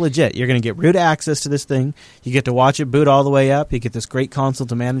 And it's legit. You're going to get root access to this thing. You get to watch it boot all the way up. You get this great console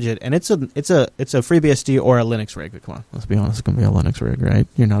to manage it, and it's a FreeBSD or a Linux rig. Come on, let's be honest. It's going to be a Linux rig, right?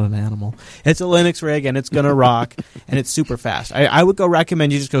 You're not an animal. It's a Linux rig, and it's going to rock, and it's super fast. I would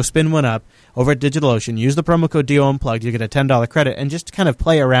recommend you just go spin one up over at DigitalOcean. Use the promo code DO Unplugged. You get a $10 credit, and just kind of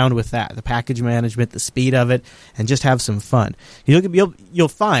play around with that, the package management, the speed of it, and just have some fun. You'll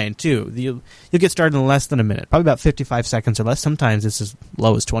find too you'll get started in less than a minute, probably about 55 seconds or less. Sometimes it's as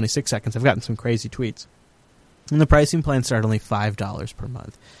low as 26 seconds. I've gotten some crazy tweets. And the pricing plans start only $5 per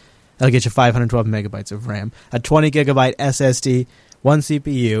month. That'll get you 512 megabytes of RAM, a 20 gigabyte SSD, one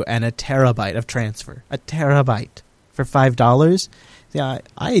CPU, and a terabyte of transfer. A terabyte. for $5. Yeah,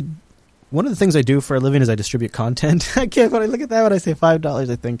 I one of the things I do for a living is I distribute content. I can't. When I look at that, when I say $5,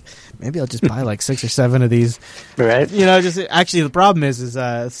 I think maybe I'll just buy like 6 or 7 of these. Right. Just actually the problem is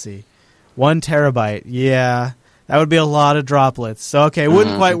let's see, 1 terabyte. Yeah, that would be a lot of droplets. So okay, it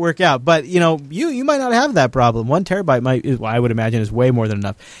wouldn't quite work out. But you might not have that problem. 1 terabyte I would imagine is way more than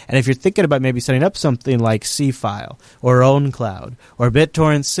enough. And if you're thinking about maybe setting up something like C-File or OwnCloud or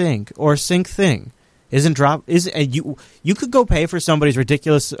BitTorrent Sync or SyncThing. You could go pay for somebody's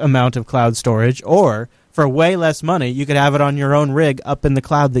ridiculous amount of cloud storage, or for way less money, you could have it on your own rig up in the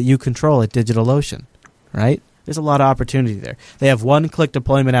cloud that you control at DigitalOcean, right? There's a lot of opportunity there. They have one-click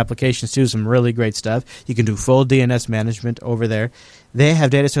deployment applications too, some really great stuff. You can do full DNS management over there. They have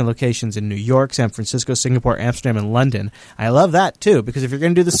data center locations in New York, San Francisco, Singapore, Amsterdam, and London. I love that too, because if you're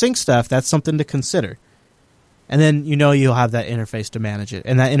going to do the sync stuff, that's something to consider. And then you'll have that interface to manage it.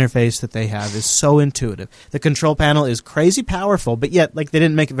 And that interface that they have is so intuitive. The control panel is crazy powerful, but yet they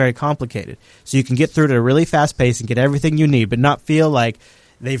didn't make it very complicated. So you can get through it at a really fast pace and get everything you need, but not feel like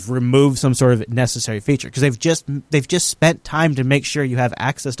they've removed some sort of necessary feature. Because they've just spent time to make sure you have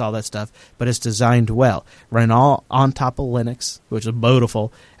access to all that stuff, but it's designed well. Run all on top of Linux, which is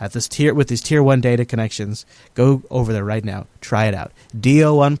beautiful, at this with these tier 1 data connections. Go over there right now. Try it out.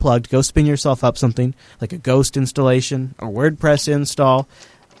 DO Unplugged. Go spin yourself up something like a Ghost installation or WordPress install.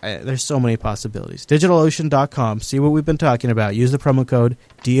 There's so many possibilities. DigitalOcean.com. See what we've been talking about. Use the promo code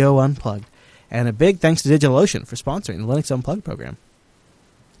DO Unplugged. And a big thanks to DigitalOcean for sponsoring the Linux Unplugged program.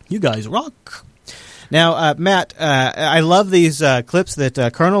 You guys rock. Now, Matt, I love these clips that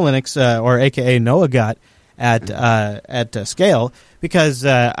Kernel Linux, or AKA Noah, got at Scale, because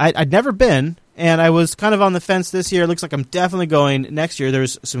I'd never been, and I was kind of on the fence this year. It looks like I'm definitely going next year.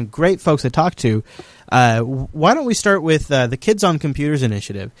 There's some great folks to talk to. Why don't we start with the Kids on Computers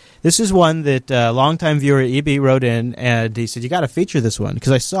initiative? This is one that longtime viewer EB wrote in, and he said, you got to feature this one,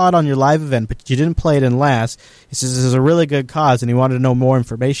 because I saw it on your live event, but you didn't play it in last. He says this is a really good cause, and he wanted to know more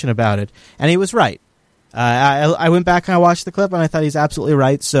information about it. And he was right. I went back and I watched the clip, and I thought he's absolutely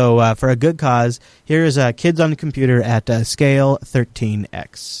right. So for a good cause, here is Kids on the Computer at Scale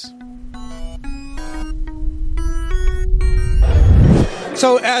 13X.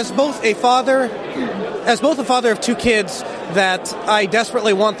 So as both a father of 2 kids that I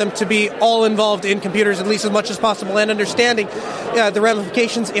desperately want them to be all involved in computers at least as much as possible, and understanding the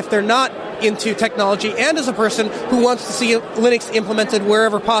ramifications if they're not into technology, and as a person who wants to see Linux implemented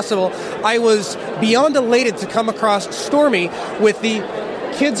wherever possible, I was beyond elated to come across Stormy with the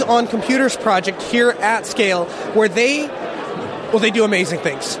Kids on Computers project here at Scale, where they do amazing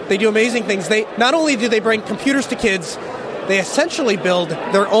things. They do amazing things. They not only do they bring computers to kids, they essentially build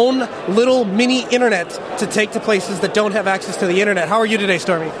their own little mini internet to take to places that don't have access to the internet. How are you today,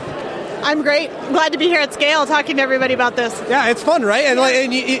 Stormy? I'm great. Glad to be here at Scale talking to everybody about this. Yeah, it's fun, right?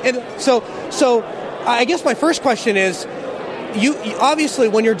 And so I guess my first question is, you obviously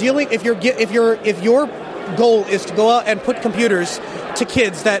when you're dealing, if your goal is to go out and put computers to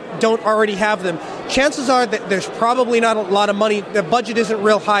kids that don't already have them, chances are that there's probably not a lot of money. The budget isn't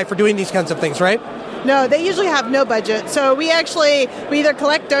real high for doing these kinds of things, right? No, they usually have no budget. So we either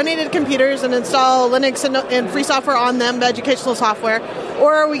collect donated computers and install Linux and free software on them, the educational software,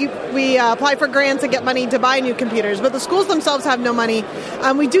 or we apply for grants and get money to buy new computers. But the schools themselves have no money.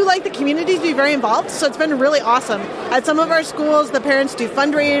 We do like the community to be very involved, so it's been really awesome. At some of our schools, the parents do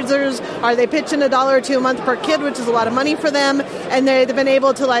fundraisers, or they pitch in $1 or $2 a month per kid, which is a lot of money for them, and they've been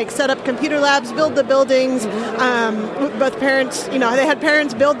able to set up computer labs, build the buildings. Both parents, they had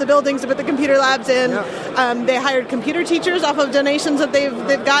parents build the buildings to put the computer labs in. They hired computer teachers off of donations that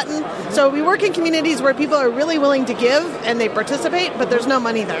they've gotten. So we work in communities where people are really willing to give and they participate, but there's no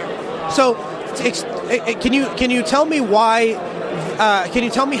money there. So can you tell me why? Can you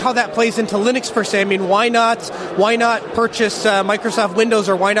tell me how that plays into Linux per se? I mean, why not purchase Microsoft Windows,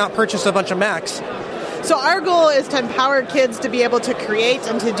 or why not purchase a bunch of Macs? So our goal is to empower kids to be able to create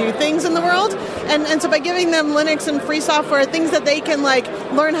and to do things in the world. And so by giving them Linux and free software, things that they can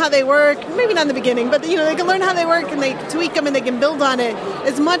learn how they work, maybe not in the beginning, but they can learn how they work and they tweak them and they can build on it,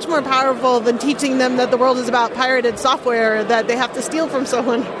 is much more powerful than teaching them that the world is about pirated software that they have to steal from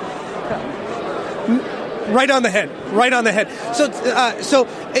someone. Right on the head. So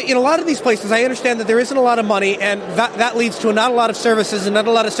in a lot of these places, I understand that there isn't a lot of money, and that leads to not a lot of services, and not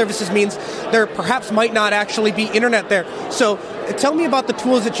a lot of services means there perhaps might not actually be internet there. So tell me about the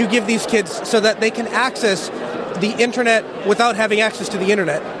tools that you give these kids so that they can access the internet without having access to the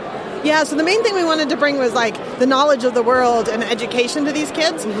internet. Yeah, so the main thing we wanted to bring was like the knowledge of the world and education to these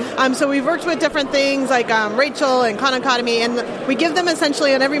kids. So we've worked with different things like Rachel and Khan Academy, and we give them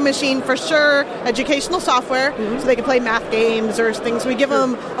essentially on every machine for sure educational software so they can play math games or things. We give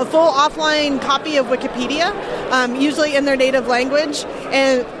them a full offline copy of Wikipedia, usually in their native language,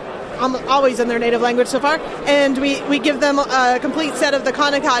 and always in their native language so far. And we give them a complete set of the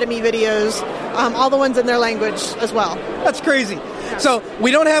Khan Academy videos, all the ones in their language as well. That's crazy. So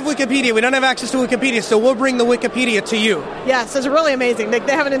we don't have Wikipedia. We don't have access to Wikipedia, so we'll bring the Wikipedia to you. Yes, it's really amazing. They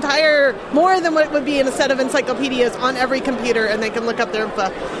have an entire, more than what would be in a set of encyclopedias on every computer, and they can look up their info.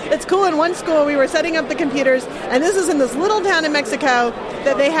 It's cool. In one school, we were setting up the computers, and this is in this little town in Mexico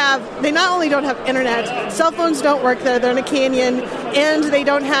that they not only don't have internet, cell phones don't work there, they're in a canyon, and they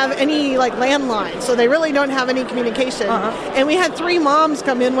don't have any like landlines, so they really don't have any communication. And we had 3 moms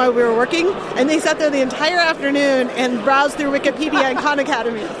come in while we were working, and they sat there the entire afternoon and browsed through Wikipedia and Khan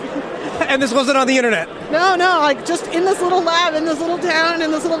Academy. And this wasn't on the internet? No, like just in this little lab, in this little town, in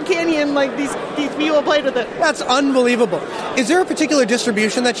this little canyon, like these people played with it. That's unbelievable. Is there a particular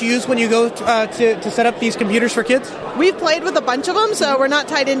distribution that you use when you go to set up these computers for kids? We've played with a bunch of them, so we're not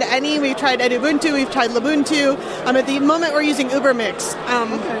tied into any. We've tried Edubuntu, we've tried Lubuntu. At the moment, we're using UberMix.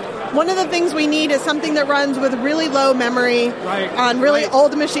 One of the things we need is something that runs with really low memory on really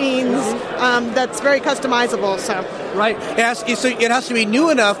old machines that's very customizable. So right, it has to be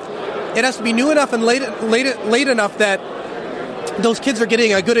new enough. It has to be new enough and late enough that those kids are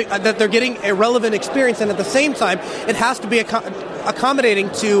getting that they're getting a relevant experience, and at the same time, it has to be accommodating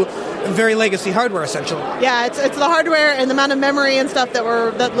to very legacy hardware, essentially. Yeah, it's the hardware and the amount of memory and stuff that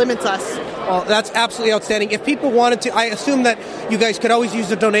limits us. Well, that's absolutely outstanding. If people wanted to, I assume that you guys could always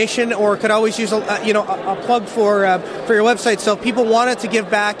use a donation or could always use a plug for your website. So if people wanted to give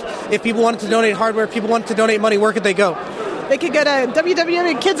back, if people wanted to donate hardware, if people wanted to donate money, where could they go? They could go to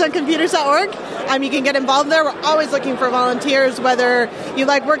www.kidsoncomputers.org. You can get involved there. We're always looking for volunteers, whether you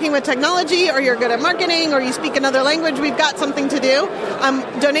like working with technology or you're good at marketing or you speak another language. We've got something to do.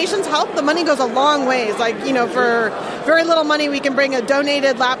 Donations help. The money goes a long ways. For very little money, we can bring a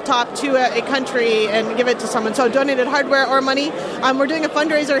donated laptop to a country and give it to someone. So donated hardware or money. We're doing a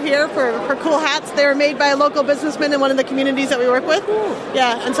fundraiser here for cool hats. They're made by a local businessman in one of the communities that we work with.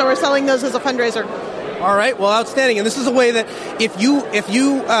 Yeah, and so we're selling those as a fundraiser. All right, well, outstanding. And this is a way that if you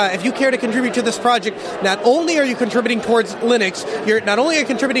care to contribute to this project, not only are you contributing towards Linux, you're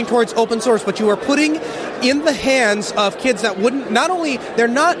contributing towards open source, but you are putting in the hands of kids that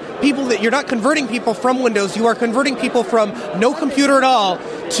you're not converting people from Windows, you are converting people from no computer at all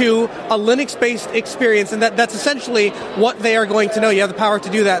to a Linux-based experience, and that's essentially what they are going to know. You have the power to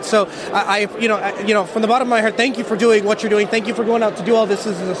do that. So, I from the bottom of my heart, thank you for doing what you're doing. Thank you for going out to do all this.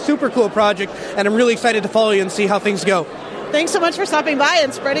 This is a super cool project, and I'm really excited to follow you and see how things go. Thanks so much for stopping by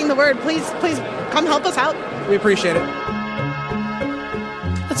and spreading the word. Please come help us out. We appreciate it.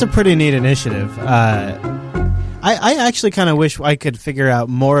 That's a pretty neat initiative. I actually kind of wish I could figure out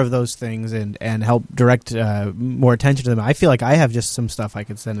more of those things and help direct more attention to them. I feel like I have just some stuff I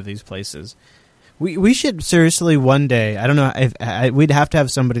could send to these places. We should seriously one day, I don't know, if we'd have to have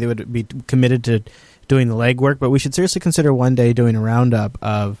somebody that would be committed to doing the legwork, but we should seriously consider one day doing a roundup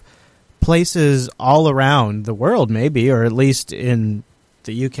of places all around the world, maybe, or at least in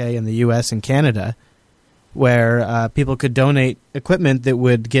the UK and the US and Canada, where people could donate equipment that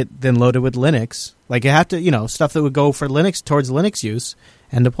would get then loaded with Linux. Like, you have to, stuff that would go for Linux towards Linux use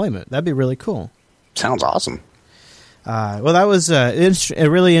and deployment. That'd be really cool. Sounds awesome. Well, that was a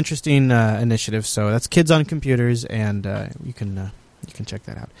really interesting initiative. So that's Kids on Computers, and you can check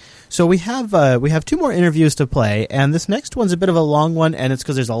that out. So we have 2 more interviews to play, and this next one's a bit of a long one, and it's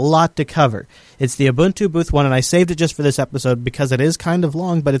because there's a lot to cover. It's the Ubuntu Booth one, and I saved it just for this episode because it is kind of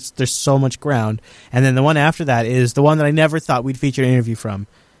long, but there's so much ground. And then the one after that is the one that I never thought we'd feature an interview from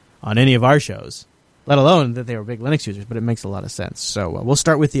on any of our shows, let alone that they were big Linux users, but it makes a lot of sense. So we'll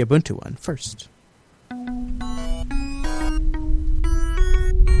start with the Ubuntu one first.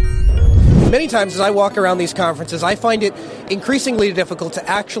 Many times as I walk around these conferences, I find it increasingly difficult to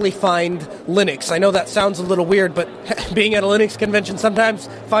actually find Linux. I know that sounds a little weird, but being at a Linux convention, sometimes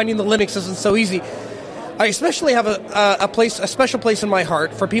finding the Linux isn't so easy. I especially have a special place in my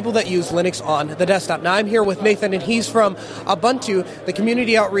heart for people that use Linux on the desktop. Now, I'm here with Nathan, and he's from Ubuntu, the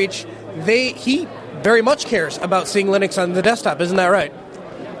community outreach. He very much cares about seeing Linux on the desktop. Isn't that right?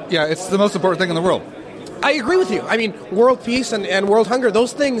 Yeah, it's the most important thing in the world. I agree with you. I mean, world peace and world hunger,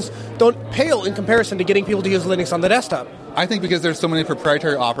 those things don't pale in comparison to getting people to use Linux on the desktop. I think because there's so many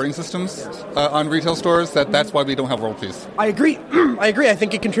proprietary operating systems on retail stores that's why we don't have world peace. I agree. I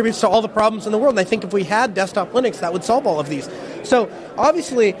think it contributes to all the problems in the world, and I think if we had desktop Linux, that would solve all of these. So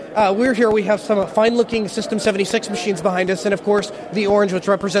obviously, we're here. We have some fine-looking System 76 machines behind us, and of course, the orange, which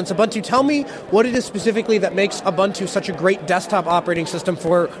represents Ubuntu. Tell me what it is specifically that makes Ubuntu such a great desktop operating system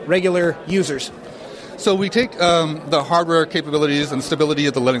for regular users. So we take the hardware capabilities and stability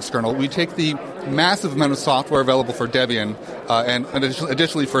of the Linux kernel. We take the massive amount of software available for Debian and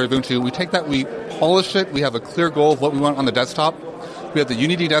additionally for Ubuntu. We take that, we polish it. We have a clear goal of what we want on the desktop. We have the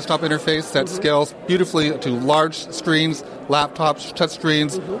Unity desktop interface that scales beautifully to large screens, laptops, touch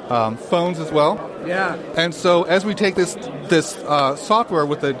screens, phones as well. Yeah. And so as we take this software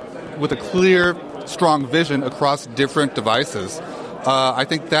with a clear, strong vision across different devices, I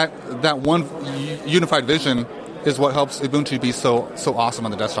think that one unified vision is what helps Ubuntu be so awesome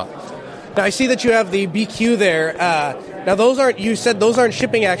on the desktop. Now I see that you have the BQ there. Now you said those aren't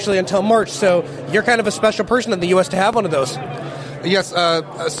shipping actually until March, so you're kind of a special person in the U.S. to have one of those. Yes,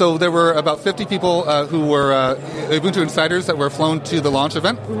 so there were about 50 people who were Ubuntu insiders that were flown to the launch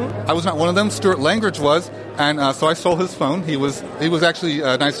event. Mm-hmm. I was not one of them. Stuart Langridge was, and so I stole his phone. He was actually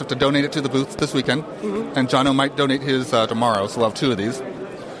nice enough to donate it to the booth this weekend, and Jono might donate his tomorrow, so we'll have 2 of these.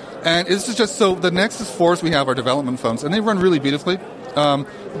 And this is just so the Nexus 4s we have are development phones, and they run really beautifully,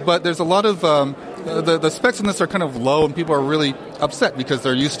 but there's a lot of the specs in this are kind of low, and people are really upset because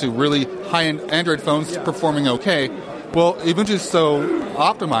they're used to really high-end Android phones performing okay. Well, Ubuntu is so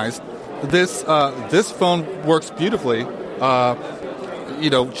optimized. This phone works beautifully,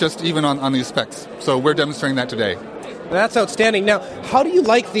 just even on these specs. So we're demonstrating that today. That's outstanding. Now, how do you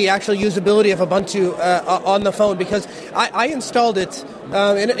like the actual usability of Ubuntu on the phone? Because I installed it,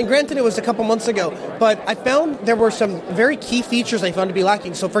 and granted it was a couple months ago, but I found there were some very key features I found to be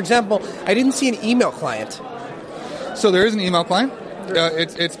lacking. So, for example, I didn't see an email client. So there is an email client.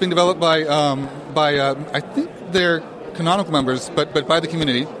 It's been developed by I think they're Canonical members, but by the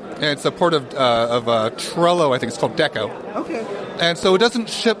community. It's a port of Trello, I think it's called Deco. Okay. And so it doesn't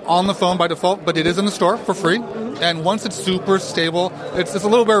ship on the phone by default, but it is in the store for free. Mm-hmm. And once it's super stable, it's a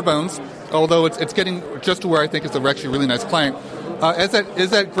little bare bones, although it's getting just to where I think it's actually a really nice client. As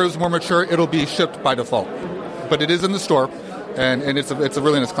that grows more mature, it'll be shipped by default. But it is in the store, and it's a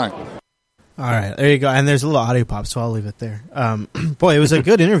really nice client. All right, there you go. And there's a little audio pop, so I'll leave it there. Boy, it was a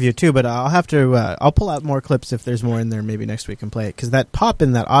good interview too, but I'll have to I'll pull out more clips if there's more in there maybe next week and play it, because that pop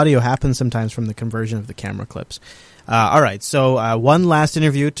in that audio happens sometimes from the conversion of the camera clips. All right, so one last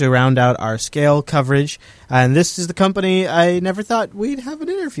interview to round out our Scale coverage, and this is the company I never thought we'd have an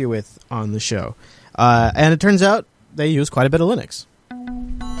interview with on the show. And it turns out they use quite a bit of Linux.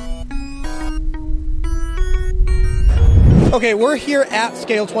 Okay, we're here at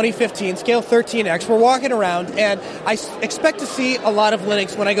Scale 2015, Scale 13X. We're walking around, and I expect to see a lot of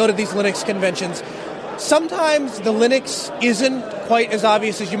Linux when I go to these Linux conventions. Sometimes the Linux isn't quite as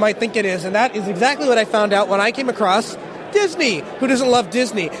obvious as you might think it is, and that is exactly what I found out when I came across Disney. Who doesn't love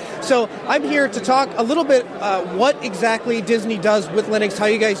Disney? So I'm here to talk a little bit what exactly Disney does with Linux, how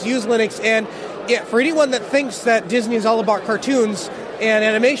you guys use Linux, and for anyone that thinks that Disney is all about cartoons and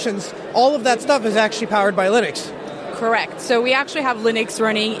animations, all of that stuff is actually powered by Linux. Correct. So we actually have Linux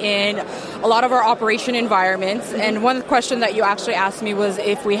running in a lot of our operation environments. And one question that you actually asked me was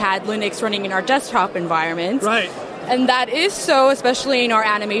if we had Linux running in our desktop environments. Right. And that is so, especially in our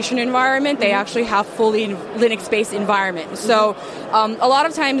animation environment. They actually have fully Linux-based environment. So a lot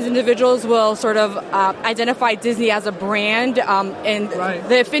of times individuals will sort of identify Disney as a brand and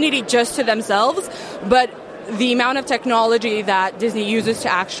the affinity just to themselves. But the amount of technology that Disney uses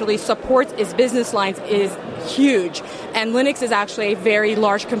to actually support its business lines is huge, and Linux is actually a very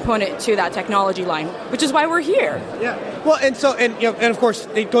large component to that technology line, which is why we're here. Yeah. Well, and of course,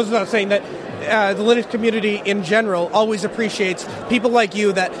 it goes without saying that the Linux community in general always appreciates people like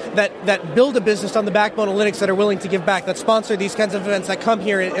you that build a business on the backbone of Linux, that are willing to give back, that sponsor these kinds of events, that come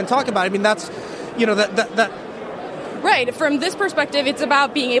here and talk about it. I mean, that's that. Right. From this perspective, it's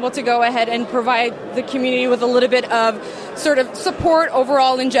about being able to go ahead and provide the community with a little bit of sort of support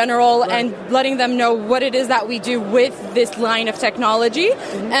overall in general, and letting them know what it is that we do with this line of technology,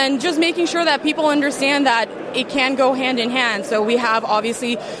 and just making sure that people understand that it can go hand in hand. So we have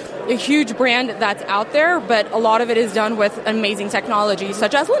obviously a huge brand that's out there, but a lot of it is done with amazing technology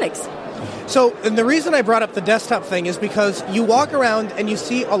such as Linux. So, and the reason I brought up the desktop thing is because you walk around and you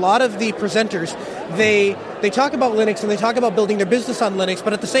see a lot of the presenters, they talk about Linux and they talk about building their business on Linux,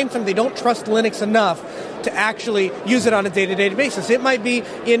 but at the same time they don't trust Linux enough to actually use it on a day-to-day basis. It might be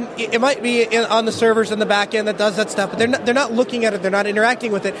on the servers in the back end that does that stuff, but they're not looking at it, they're not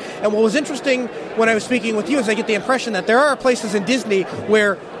interacting with it. And what was interesting when I was speaking with you is I get the impression that there are places in Disney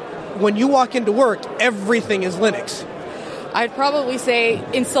where when you walk into work, everything is Linux. I'd probably say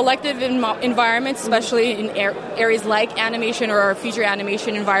in selective environments, especially in areas like animation or feature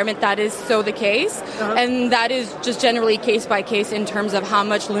animation environment, that is so the case. And that is just generally case by case in terms of how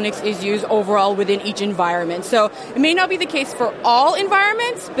much Linux is used overall within each environment. So it may not be the case for all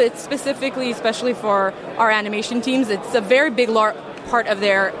environments, but specifically, especially for our animation teams, it's a very big part of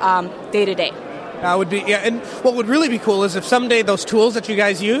their day-to-day. And what would really be cool is if someday those tools that you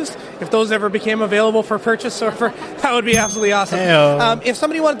guys used, if those ever became available for purchase, that would be absolutely awesome. If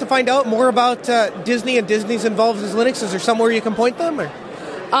somebody wanted to find out more about Disney and Disney's involved in Linux, is there somewhere you can point them? Or?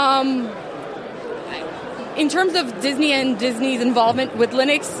 In terms of Disney and Disney's involvement with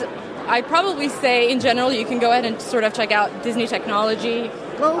Linux, I'd probably say in general you can go ahead and sort of check out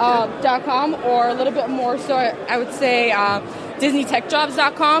DisneyTechnology.com or a little bit more so I would say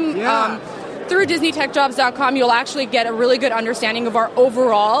DisneyTechJobs.com. Yeah. Through DisneyTechJobs.com, you'll actually get a really good understanding of our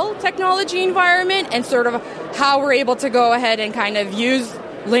overall technology environment and sort of how we're able to go ahead and kind of use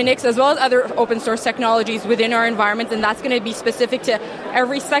Linux as well as other open source technologies within our environments, and that's going to be specific to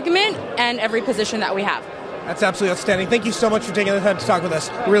every segment and every position that we have. That's absolutely outstanding. Thank you so much for taking the time to talk with us.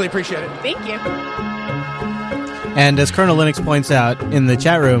 Really appreciate it. Thank you. And as Colonel Linux points out in the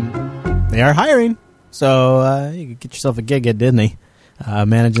chat room, they are hiring. So you can get yourself a gig at Disney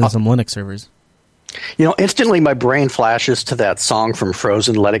managing some Linux servers. Instantly my brain flashes to that song from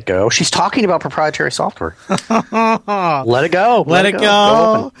Frozen, Let It Go. She's talking about proprietary software. Let it go. Let it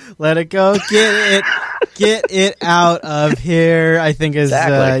go. Let it go. Get it out of here. I think is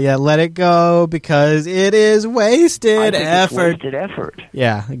exactly. Let it go because it is wasted effort. It's wasted effort.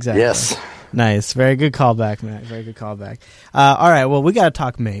 Yeah, exactly. Yes. Nice. Very good callback, Matt. Very good callback. All right. Well, we got to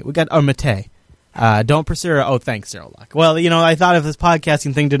talk Mate. We got Mate. Don't pursue her. Oh, thanks, Zero Luck. Well, I thought if this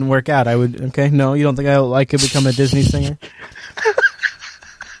podcasting thing didn't work out, I would. Okay, no, you don't think I could become a Disney singer?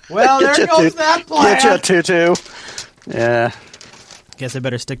 Well, there goes that plan. Get you a tutu. Yeah. Guess I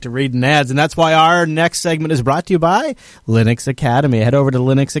better stick to reading ads, and that's why our next segment is brought to you by Linux Academy. Head over to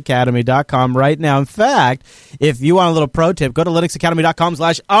linuxacademy.com right now. In fact, if you want a little pro tip, go to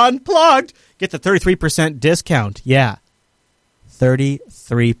linuxacademy.com/unplugged. Get the 33% discount. Yeah.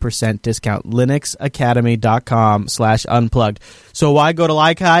 33% discount. linuxacademy.com/unplugged. So why go to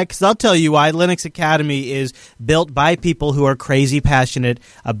Like-Hi? Because I'll tell you why. Linux Academy is built by people who are crazy passionate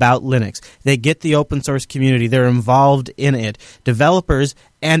about Linux. They get the open source community. They're involved in it. Developers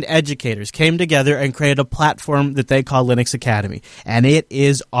and educators came together and created a platform that they call Linux Academy. And it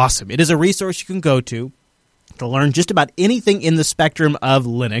is awesome. It is a resource you can go to learn just about anything in the spectrum of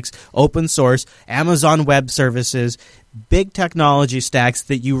Linux, open source, Amazon Web Services, big technology stacks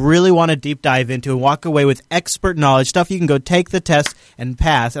that you really want to deep dive into and walk away with expert knowledge, stuff you can go take the test and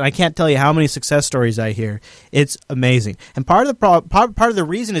pass. And I can't tell you how many success stories I hear. It's amazing. And part of the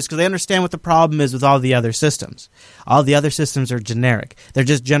reason is because they understand what the problem is with all the other systems. All the other systems are generic. They're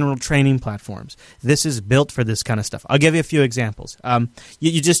just general training platforms. This is built for this kind of stuff. I'll give you a few examples.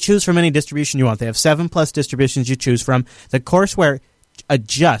 You just choose from any distribution you want. They have 7+ distributions you choose from. The courseware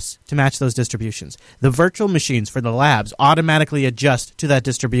adjusts to match those distributions. The virtual machines for the labs automatically adjust to that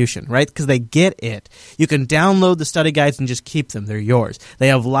distribution, right? Because they get it. You can download the study guides and just keep them. They're yours. They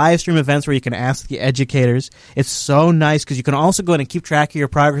have live stream events where you can ask the educators. It's so nice because you can also go in and keep track of your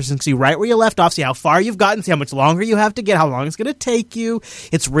progress and see right where you left off, see how far you've gotten, see how much longer you have to get, how long it's going to take you.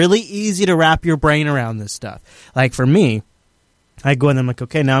 It's really easy to wrap your brain around this stuff. Like for me, I go in and I'm like,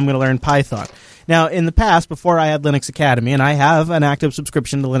 okay, now I'm going to learn Python. Now, in the past, before I had Linux Academy, and I have an active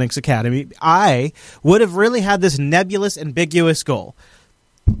subscription to Linux Academy, I would have really had this nebulous, ambiguous goal.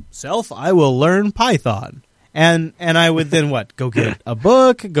 I will learn Python. And I would then what? Go get a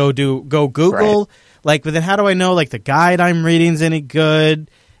book, go Google. Right. Like, but then how do I know, like, the guide I'm reading is any good?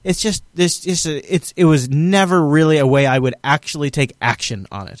 It's just it was never really a way I would actually take action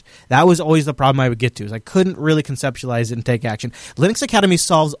on it. That was always the problem I would get to, is I couldn't really conceptualize it and take action. Linux Academy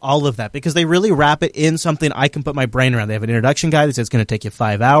solves all of that because they really wrap it in something I can put my brain around. They have an introduction guide that says it's going to take you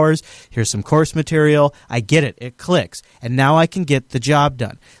 5 hours. Here's some course material. I get it. It clicks. And now I can get the job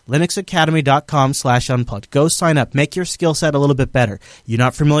done. linuxacademy.com/unplugged. Go sign up. Make your skill set a little bit better. You're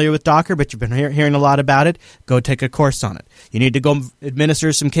not familiar with Docker, but you've been hearing a lot about it. Go take a course on it. You need to go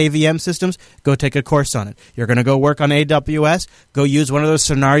administer some KVM systems, go take a course on it. You're going to go work on AWS, go use one of those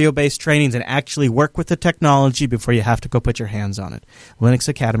scenario-based trainings and actually work with the technology before you have to go put your hands on it.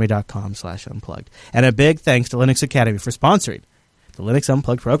 linuxacademy.com/unplugged. And a big thanks to Linux Academy for sponsoring the Linux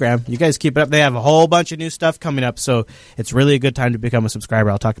Unplugged program. You guys keep it up. They have a whole bunch of new stuff coming up, so it's really a good time to become a subscriber.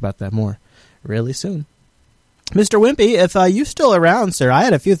 I'll talk about that more really soon. Mr. Wimpy, if you're still around, sir, I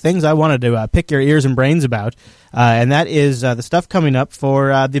had a few things I wanted to pick your ears and brains about, and that is the stuff coming up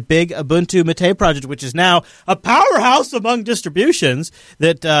for the big Ubuntu Mate project, which is now a powerhouse among distributions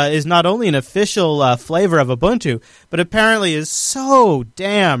that is not only an official flavor of Ubuntu, but apparently is so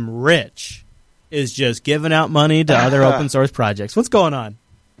damn rich, is just giving out money to other open source projects. What's going on?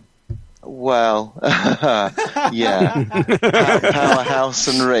 Well, yeah, powerhouse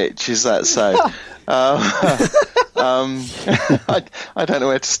and rich, is that so? I don't know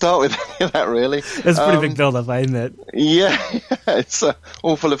where to start with any of that, really. It's a pretty big build-up, I admit. Yeah, it's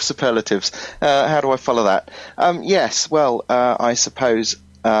all full of superlatives. How do I follow that? Yes, well, I suppose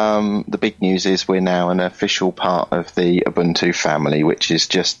the big news is we're now an official part of the Ubuntu family, which is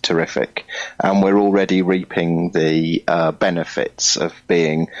just terrific. And we're already reaping the benefits of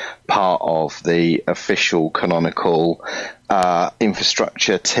being part of the official canonical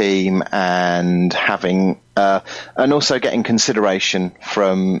infrastructure team, and having and also getting consideration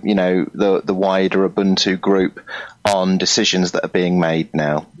from the wider Ubuntu group on decisions that are being made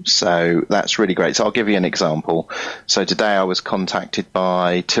now. So that's really great. So I'll give you an example. So today I was contacted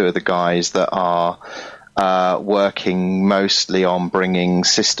by two of the guys that are working mostly on bringing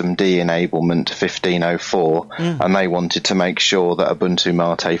System D enablement to 1504, and they wanted to make sure that Ubuntu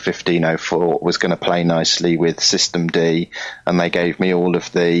Mate 1504 was going to play nicely with System D, and they gave me all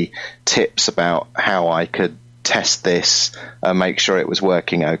of the tips about how I could test this and make sure it was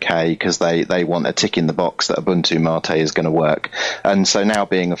working okay, because they want a tick in the box that Ubuntu Mate is going to work. And so now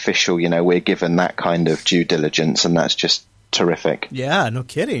being official, we're given that kind of due diligence, and that's just terrific. Yeah, no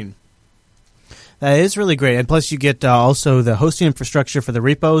kidding. That is really great. And plus you get also the hosting infrastructure for the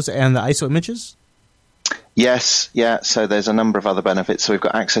repos and the ISO images? Yes, yeah. So there's a number of other benefits. So we've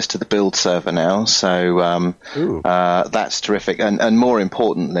got access to the build server now. So that's terrific. And more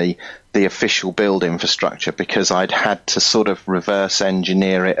importantly, the official build infrastructure, because I'd had to sort of reverse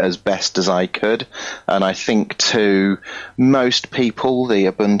engineer it as best as I could. And I think to most people, the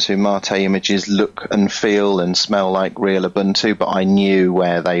Ubuntu Mate images look and feel and smell like real Ubuntu, but I knew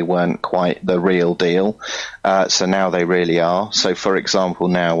where they weren't quite the real deal. So now they really are. So for example,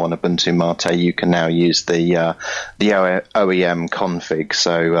 now on Ubuntu Mate, you can now use the OEM config.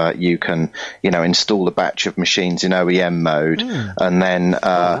 So you can, install a batch of machines in OEM mode, and then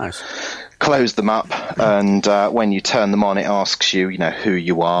close them up, and when you turn them on, it asks you, who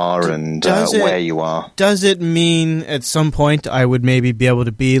you are and where you are. Does it mean at some point I would maybe be able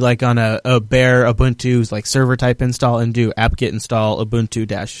to be like on a bare Ubuntu's like server type install and do apt-get install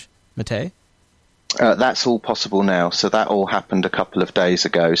Ubuntu-Mate? That's all possible now. So that all happened a couple of days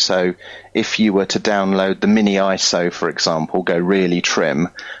ago. So if you were to download the mini ISO, for example, go really trim,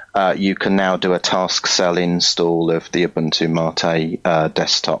 you can now do a task cell install of the Ubuntu Mate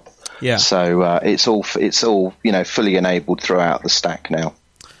desktop. Yeah. So it's all fully enabled throughout the stack now.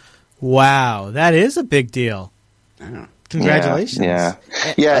 Wow, that is a big deal. Yeah. Congratulations. Yeah.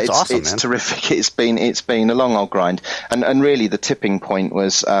 That's awesome, it's man. terrific. It's been a long old grind. And really the tipping point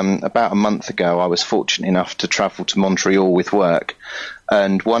was about a month ago I was fortunate enough to travel to Montreal with work,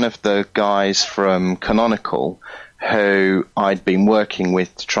 and one of the guys from Canonical, who I'd been working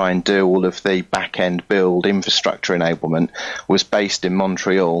with to try and do all of the back-end build infrastructure enablement, was based in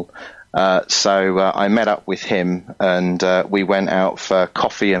Montreal. So I met up with him, and we went out for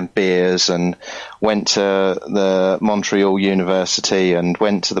coffee and beers, and went to the Montreal University and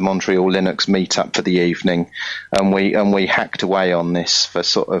went to the Montreal Linux meetup for the evening, and we hacked away on this for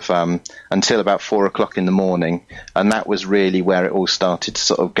sort of until about 4 o'clock in the morning, and that was really where it all started to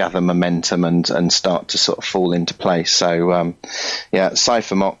sort of gather momentum and start to sort of fall into place. So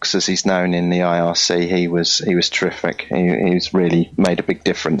Cypher Mox, as he's known in the IRC, he was terrific. He's really made a big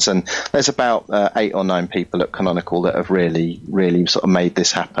difference, and there's about 8 or 9 people at Canonical that have really sort of made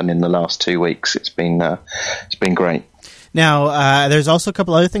this happen in the last 2 weeks. It's been great. Now, there's also a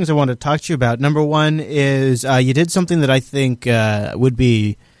couple other things I wanted to talk to you about. Number one is you did something that I think would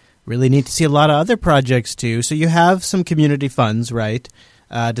be really neat to see a lot of other projects too. So you have some community funds, right,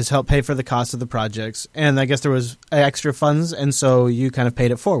 to help pay for the cost of the projects. And I guess there was extra funds, and so you kind of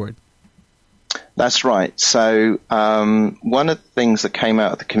paid it forward. That's right. So one of the things that came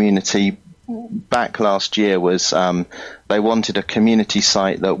out of the community back last year was they wanted a community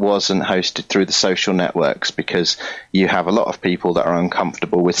site that wasn't hosted through the social networks, because you have a lot of people that are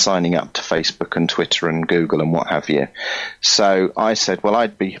uncomfortable with signing up to Facebook and Twitter and Google and what have you. So I said, well,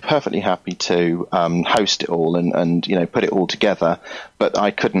 I'd be perfectly happy to host it all and put it all together, but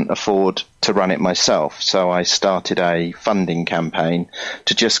I couldn't afford to run it myself. So I started a funding campaign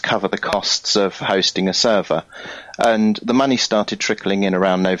to just cover the costs of hosting a server. And the money started trickling in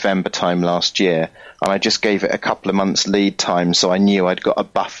around November time last year, and I just gave it a couple of months lead time, so I knew I'd got a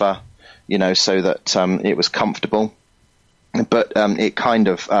buffer, so that it was comfortable. But it kind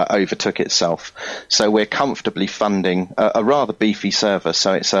of overtook itself. So we're comfortably funding a rather beefy server.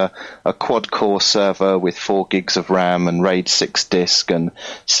 So it's a quad-core server with 4 gigs of RAM and RAID 6 disk and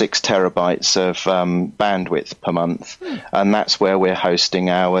 6 terabytes of bandwidth per month. And that's where we're hosting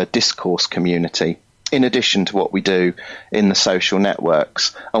our discourse community, in addition to what we do in the social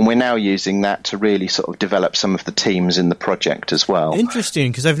networks. And we're now using that to really sort of develop some of the teams in the project as well.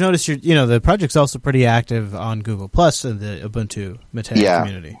 Interesting, because I've noticed the project's also pretty active on Google Plus and the Ubuntu Mate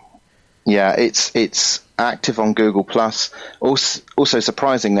community. Yeah, it's active on Google Plus. Also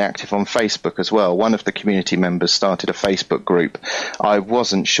surprisingly active on Facebook as well. One of the community members started a Facebook group. I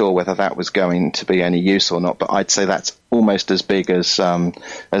wasn't sure whether that was going to be any use or not, but I'd say that's almost as big as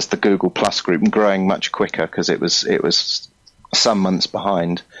the Google Plus group, and growing much quicker because it was some months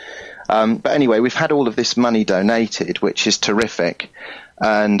behind. But anyway, we've had all of this money donated, which is terrific,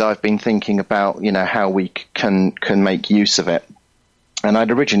 and I've been thinking about how we can make use of it. And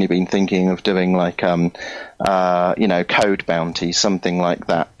I'd originally been thinking of doing like, code bounty, something like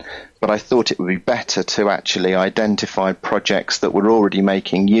that. But I thought it would be better to actually identify projects that we're already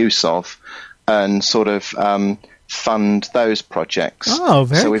making use of and sort of fund those projects. Oh,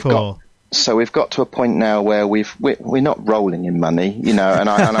 very cool. So we've got to a point now where we're not rolling in money, and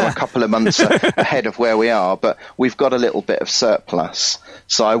I'm a couple of months ahead of where we are, but we've got a little bit of surplus.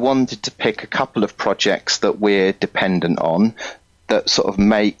 So I wanted to pick a couple of projects that we're dependent on, that sort of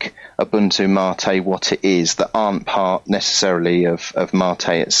make Ubuntu Mate what it is, that aren't part necessarily of Mate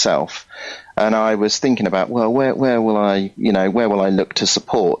itself. And I was thinking about, well, where will I look to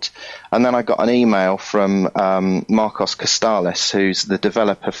support? And then I got an email from Marcos Costales, who's the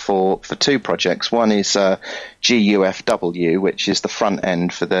developer for 2 projects. One is GUFW, which is the front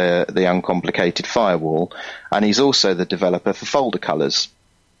end for the uncomplicated firewall, and he's also the developer for Folder Colors.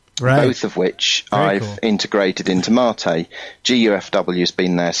 Right. Both of which I've integrated into Mate. GUFW has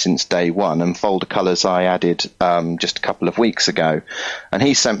been there since day one, and Folder Colors I added just a couple of weeks ago. And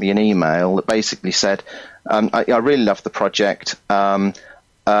he sent me an email that basically said, I really love the project.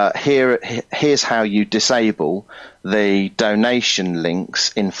 Here's how you disable the donation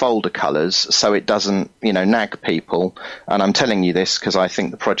links in Folder Colors so it doesn't, nag people. And I'm telling you this because I think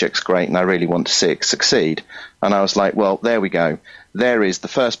the project's great and I really want to see it succeed. And I was like, well, there we go. There is the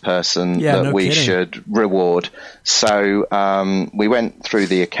first person that we should reward. So we went through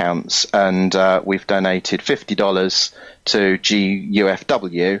the accounts and we've donated $50 to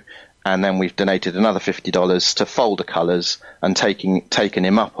GUFW, and then we've donated another $50 to Folder Colors and taken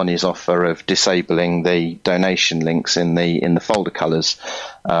him up on his offer of disabling the donation links in the Folder Colors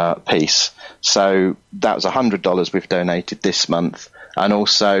piece. So that was $100 we've donated this month. And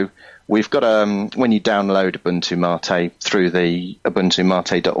also we've got when you download Ubuntu Mate through the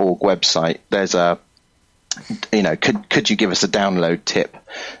ubuntumate.org website, there's a could you give us a download tip?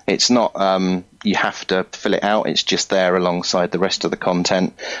 It's not you have to fill it out, it's just there alongside the rest of the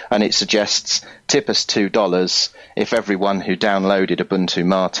content, and it suggests tip us $2. If everyone who downloaded Ubuntu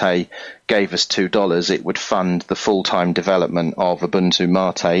Mate gave us $2, it would fund the full-time development of Ubuntu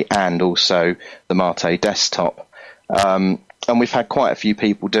Mate and also the Mate desktop. And we've had quite a few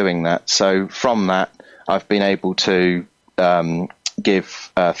people doing that, so from that I've been able to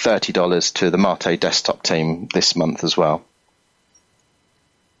give $30 to the Mate desktop team this month as well.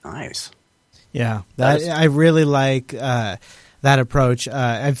 Nice. Yeah, I really like that approach.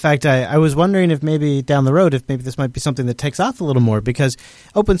 In fact, I was wondering if maybe down the road, if maybe this might be something that takes off a little more, because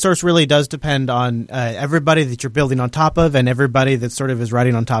open source really does depend on everybody that you're building on top of and everybody that sort of is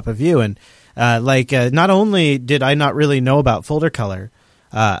riding on top of you. And not only did I not really know about Folder Color,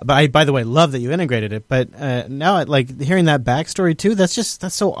 but I, by the way, love that you integrated it. But now, hearing that backstory too, that's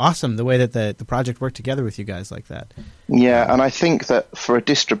so awesome. The way that the project worked together with you guys like that. Yeah, and I think that for a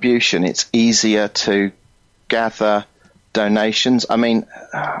distribution, it's easier to gather donations. I mean,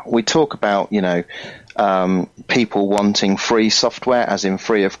 we talk about people wanting free software, as in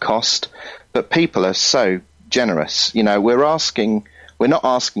free of cost, but people are so generous. We're not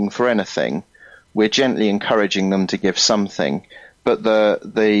asking for anything. We're gently encouraging them to give something. But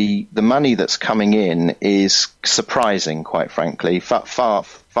the money that's coming in is surprising, quite frankly, far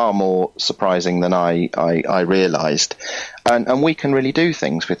more surprising than I realised, and we can really do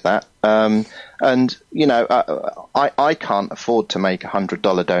things with that. I can't afford to make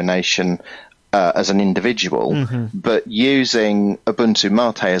 $100 donation as an individual, but using Ubuntu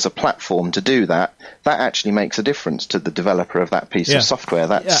Mate as a platform to do that actually makes a difference to the developer of that piece of software.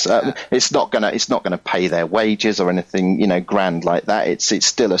 That's it's not gonna pay their wages or anything, grand like that. It's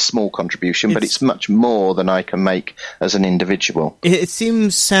still a small contribution, but it's much more than I can make as an individual. It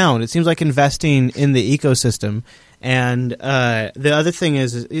seems sound. It seems like investing in the ecosystem. And the other thing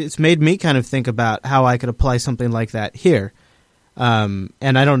is, it's made me kind of think about how I could apply something like that here. And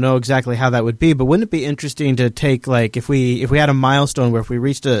I don't know exactly how that would be, but wouldn't it be interesting to take, like, if we had a milestone where if we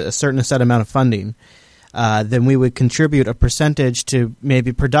reached a certain set amount of funding, then we would contribute a percentage to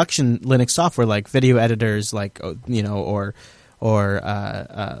maybe production Linux software, like video editors, like, or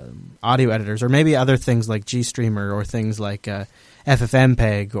audio editors, or maybe other things like GStreamer, or things like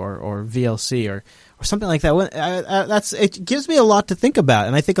FFmpeg or VLC or something like that. It gives me a lot to think about,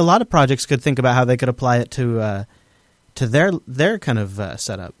 and I think a lot of projects could think about how they could apply it to their kind of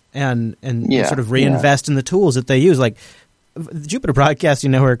setup and sort of reinvest in the tools that they use. Like Jupiter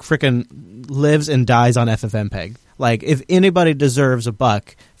Broadcasting Network frickin' lives and dies on FFmpeg. Like, if anybody deserves a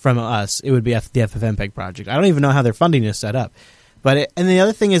buck from us, it would be the FFmpeg project. I don't even know how their funding is set up. And the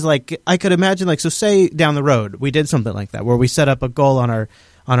other thing is, like, I could imagine, like, so say down the road we did something like that, where we set up a goal on our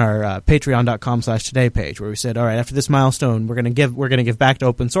patreon.com/today page, where we said, all right, after this milestone, we're gonna give back to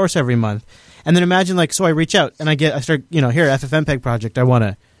open source every month. And then imagine, like, so I reach out and I start, here, FFmpeg project, I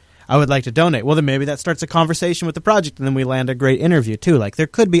would like to donate. Well, then maybe that starts a conversation with the project, and then we land a great interview too. Like, there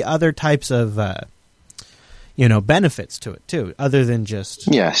could be other types of benefits to it too, other than just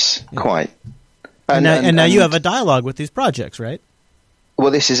quite. And now you have a dialogue with these projects, right? Well,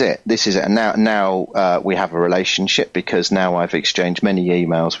 this is it. And now we have a relationship, because now I've exchanged many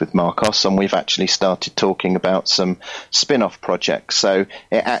emails with Marcos, and we've actually started talking about some spin-off projects. So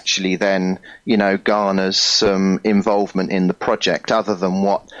it actually then, garners some involvement in the project other than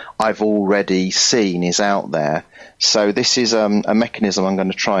what I've already seen is out there. So this is a mechanism I'm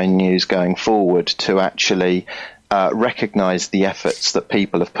going to try and use going forward to actually recognize the efforts that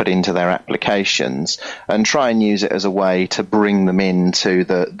people have put into their applications and try and use it as a way to bring them into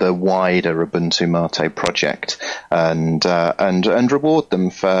the wider Ubuntu Mate project and reward them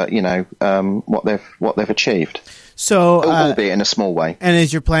for what they've achieved. So, albeit in a small way. And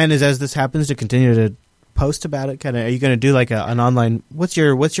is your plan as this happens to continue to post about it? Are you going to do like an online? What's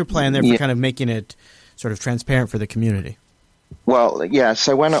your plan there for kind of making it sort of transparent for the community? Well, yeah,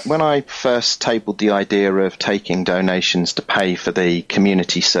 so when I first tabled the idea of taking donations to pay for the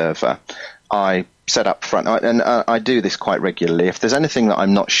community server, I said up front, and I do this quite regularly, if there's anything that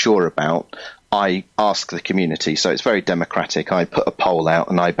I'm not sure about, I ask the community. So it's very democratic. I put a poll out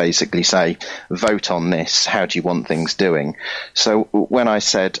and I basically say, vote on this. How do you want things doing? So when I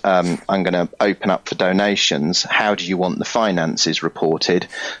said I'm going to open up for donations, how do you want the finances reported?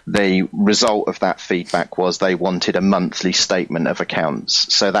 The result of that feedback was they wanted a monthly statement of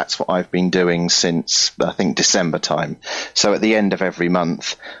accounts. So that's what I've been doing since, I think, December time. So at the end of every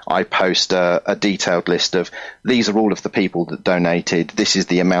month, I post a detailed list of, these are all of the people that donated. This is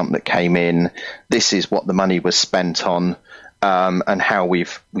the amount that came in. This is what the money was spent on, and how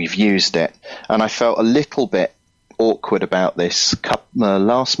we've used it. And I felt a little bit awkward about this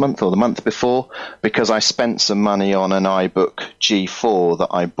last month or the month before, because I spent some money on an iBook G4 that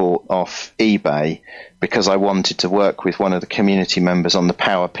I bought off eBay because I wanted to work with one of the community members on the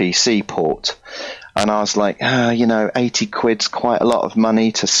PowerPC port. And I was like, 80 quid's quite a lot of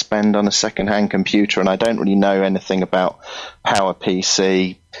money to spend on a second-hand computer, and I don't really know anything about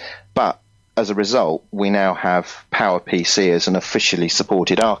PowerPC. But as a result, we now have PowerPC as an officially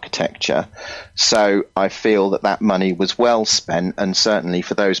supported architecture. So I feel that money was well spent, and certainly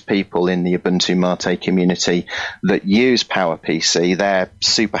for those people in the Ubuntu Mate community that use PowerPC, they're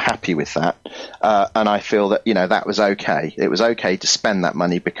super happy with that. And I feel that, that was okay. It was okay to spend that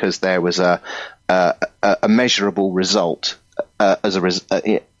money because there was a measurable result as a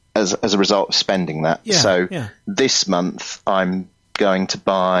result of spending that. This month I'm going to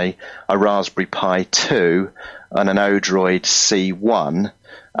buy a Raspberry Pi 2 and an Odroid C1,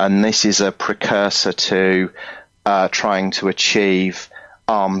 and this is a precursor to trying to achieve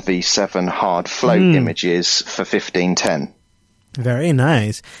ARM v7 hard float images for 1510. Very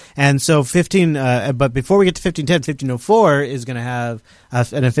nice. And so but before we get to 1510, 1504 is going to have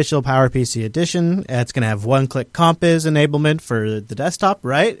an official PowerPC edition. It's going to have one-click Compiz enablement for the desktop,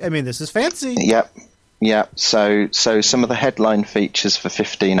 right? I mean, this is fancy. Yep. Yeah, so some of the headline features for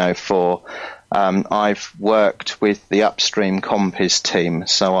 1504, I've worked with the upstream Compiz team.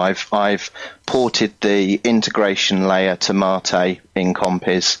 So I've ported the integration layer to Mate in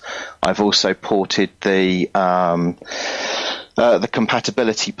Compiz. I've also ported the the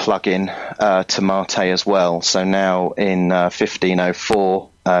compatibility plugin to Mate as well. So now in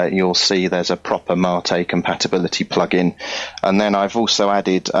 15.04, you'll see there's a proper Mate compatibility plugin. And then I've also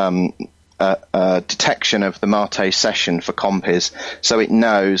added detection of the Mate session for Compiz. So it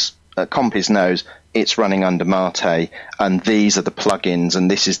knows, Compiz knows it's running under Mate, and these are the plugins,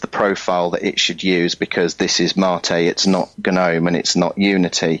 and this is the profile that it should use, because this is Mate, it's not GNOME, and it's not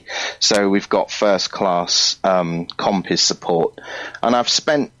Unity. So we've got first-class Compiz support. And I've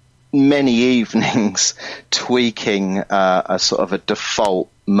spent many evenings tweaking a sort of a default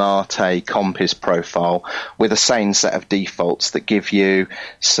Mate Compiz profile with a sane set of defaults that give you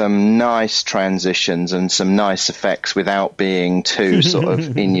some nice transitions and some nice effects without being too sort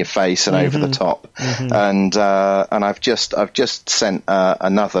of in your face and over the top. And I've just sent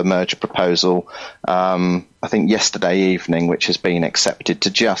another merger proposal, I think yesterday evening, which has been accepted,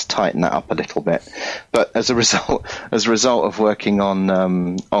 to just tighten that up a little bit. But as a result of working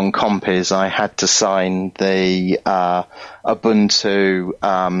on Compiz, I had to sign the Ubuntu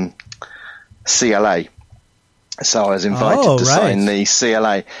CLA. So I was invited to sign the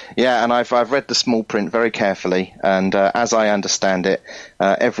CLA. Yeah, and I've read the small print very carefully, and as I understand it,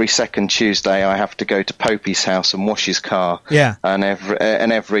 every second Tuesday I have to go to Popey's house and wash his car. Yeah. And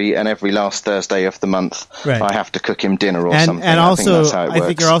every last Thursday of the month, I have to cook him dinner or something. And also, I think that's how it works. I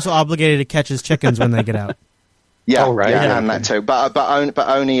think you're also obligated to catch his chickens when they get out. Yeah, and that too. But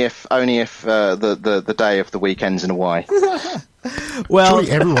only if the day of the week ends in a Y. Well, surely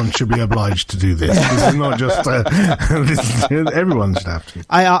everyone should be obliged to do this. This is not just everyone should have to.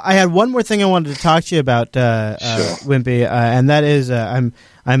 I had one more thing I wanted to talk to you about, Wimpy, and that is I'm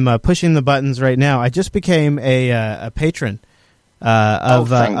pushing the buttons right now. I just became a patron of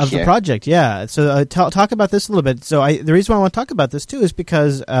the project. Yeah, so talk about this a little bit. So the reason why I want to talk about this too is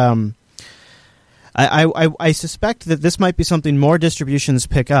because I suspect that this might be something more distributions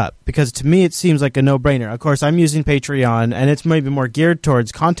pick up, because to me it seems like a no-brainer. Of course, I'm using Patreon, and it's maybe more geared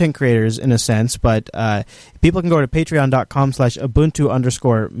towards content creators in a sense, but people can go to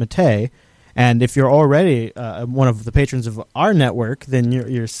patreon.com/Ubuntu_Mate, and if you're already one of the patrons of our network, then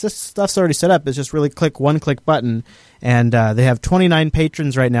your stuff's already set up. It's just really one-click button, and they have 29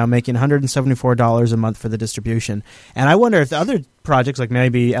 patrons right now making $174 a month for the distribution. And I wonder if the other projects, like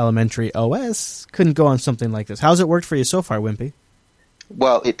maybe Elementary OS, couldn't go on something like this. How's it worked for you so far, Wimpy?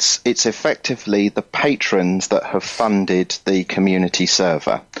 Well, it's effectively the patrons that have funded the community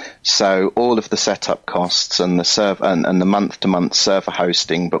server. So all of the setup costs and the server and the month-to-month server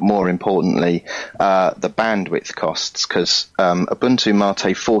hosting, but more importantly, the bandwidth costs, because Ubuntu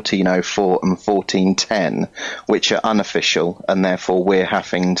Mate 14.04 and 14.10, which are unofficial, and therefore we're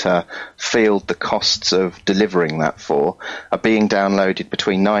having to field the costs of delivering that for, are being downloaded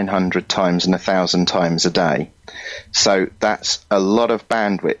between 900 times and 1,000 times a day. So that's a lot of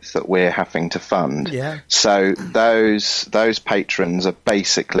bandwidth that we're having to fund. Yeah. So those patrons are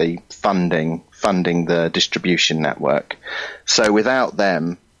basically funding the distribution network. So without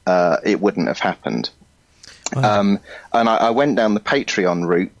them, it wouldn't have happened. Wow. And I went down the Patreon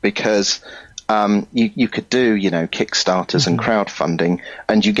route because you could do, Kickstarters and crowdfunding,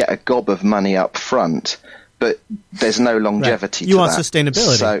 and you get a gob of money up front, but there's no longevity to that. You want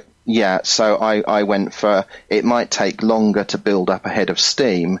sustainability. So I went for, it might take longer to build up ahead of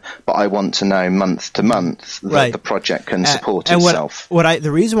Steam, but I want to know month to month that the project can support itself.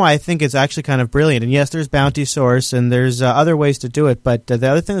 The reason why I think it's actually kind of brilliant, and yes, there's Bounty Source and there's other ways to do it, but the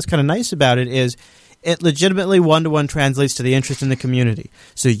other thing that's kind of nice about it is it legitimately one-to-one translates to the interest in the community.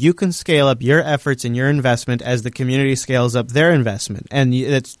 So you can scale up your efforts and your investment as the community scales up their investment. And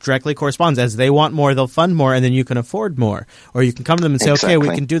it directly corresponds. As they want more, they'll fund more, and then you can afford more. Or you can come to them and say, okay, we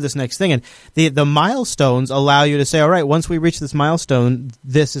can do this next thing. And the milestones allow you to say, all right, once we reach this milestone,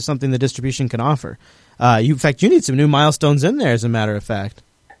 this is something the distribution can offer. In fact, you need some new milestones in there, as a matter of fact.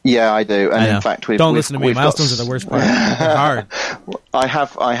 Yeah, I do, and in fact, don't listen to me. Milestones are the worst part. They're hard. I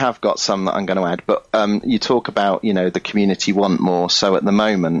have got some that I'm going to add, but you talk about the community want more. So at the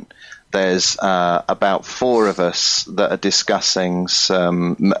moment, there's about 4 of us that are discussing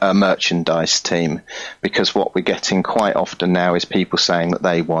a merchandise team, because what we're getting quite often now is people saying that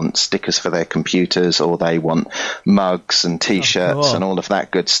they want stickers for their computers, or they want mugs and T-shirts and all of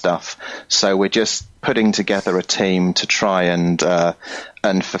that good stuff. So we're just putting together a team to try and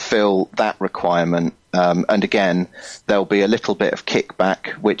fulfill that requirement. And again, there'll be a little bit of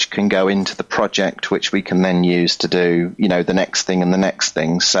kickback which can go into the project, which we can then use to do, the next thing and the next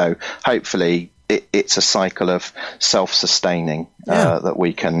thing. So hopefully it's a cycle of self-sustaining that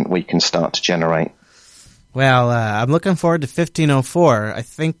we can start to generate. Well, I'm looking forward to 1504. I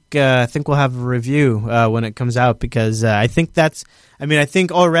think we'll have a review when it comes out, because I think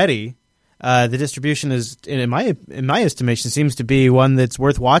already the distribution is, in my estimation, seems to be one that's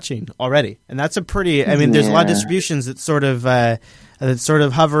worth watching already. And that's a pretty. I mean, there's a lot of distributions that sort of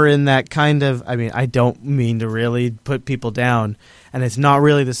hover in that kind of. I mean, I don't mean to really put people down, and it's not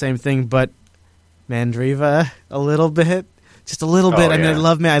really the same thing, but Mandriva a little bit. Just a little bit. I mean, I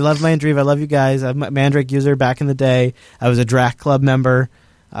love Mandriva. I love you guys. I'm a Mandrake user back in the day. I was a Drac Club member,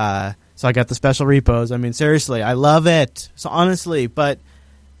 so I got the special repos. I mean, seriously, I love it. So honestly, but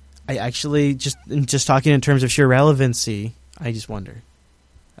I actually just talking in terms of sheer relevancy, I just wonder.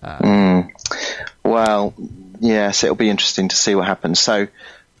 Well, yes, it'll be interesting to see what happens. So,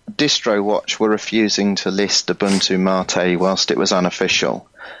 DistroWatch were refusing to list Ubuntu Mate whilst it was unofficial,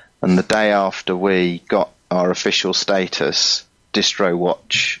 and the day after we got our official status,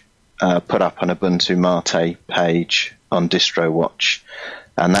 DistroWatch put up an Ubuntu Mate page on DistroWatch,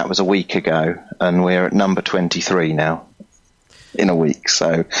 and that was a week ago, and we're at number 23 now in a week.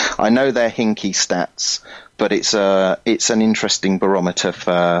 So I know they're hinky stats, but it's an interesting barometer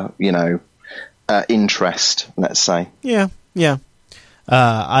for interest, let's say. Yeah.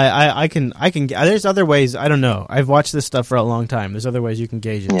 I can. There's other ways. I don't know. I've watched this stuff for a long time. There's other ways you can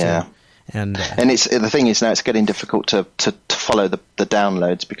gauge it. Yeah. Too. And it's the thing is now it's getting difficult to follow the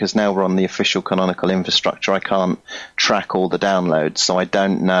downloads, because now we're on the official Canonical infrastructure. I can't track all the downloads, so I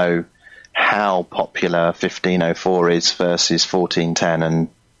don't know how popular 1504 is versus 1410 and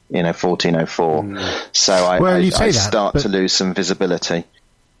 1404. So I start to lose some visibility.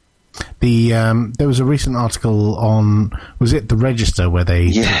 There was a recent article on, was it the Register, where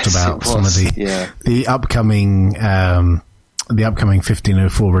they talked about some of the upcoming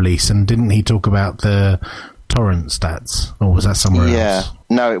 1504 release, and didn't he talk about the torrent stats, or was that somewhere else?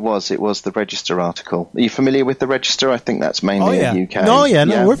 No, it was the Register article. Are you familiar with the Register? I think that's mainly in the UK.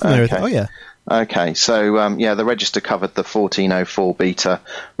 We're familiar with it. Oh yeah. Okay, so the Register covered the 1404 beta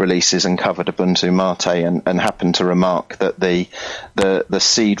releases and covered Ubuntu Mate, and happened to remark that the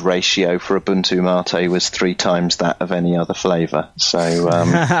seed ratio for Ubuntu Mate was 3 times that of any other flavour. So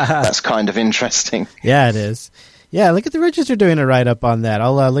that's kind of interesting. Yeah, it is. Yeah, look at the Register doing a write-up on that.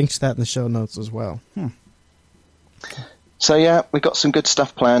 I'll link to that in the show notes as well. So we've got some good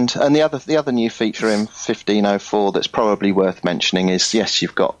stuff planned. And the other new feature in 1504 that's probably worth mentioning is, yes,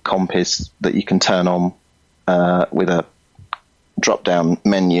 you've got Compiz that you can turn on with a drop-down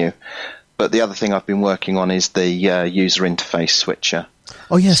menu. But the other thing I've been working on is the user interface switcher.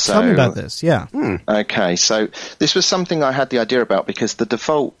 Oh, yes, tell me about this, yeah. Okay, so this was something I had the idea about, because the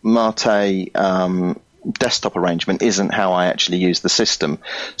default Mate desktop arrangement isn't how I actually use the system.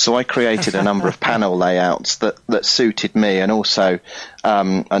 So I created a number of panel layouts that suited me, and also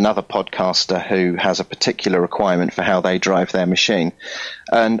another podcaster who has a particular requirement for how they drive their machine.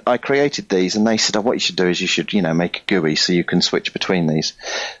 And I created these, and they said, what you should do is you should, make a GUI so you can switch between these.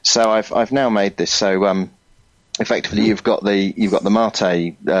 So I've now made this so effectively you've got the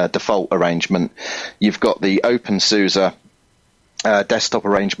Mate default arrangement, you've got the OpenSUSE desktop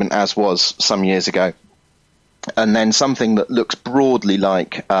arrangement as was some years ago, and then something that looks broadly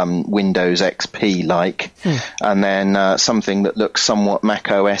like Windows XP-like, and then something that looks somewhat Mac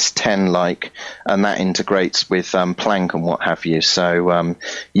OS X-like, and that integrates with Planck and what have you. So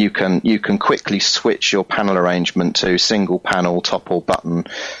you can quickly switch your panel arrangement to single panel, top or button,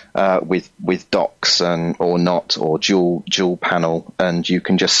 with docks or not, or dual panel, and you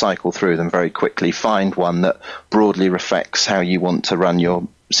can just cycle through them very quickly, find one that broadly reflects how you want to run your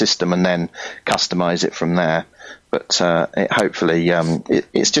system, and then customize it from there. But hopefully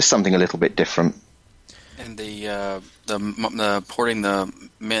it's just something a little bit different. And the porting the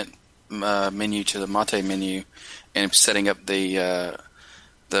Mint menu to the Mate menu and setting up the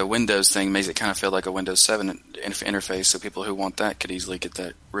Windows thing makes it kind of feel like a Windows 7 interface, so people who want that could easily get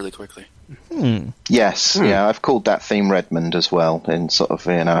that really quickly. Yes, I've called that theme Redmond as well, in sort of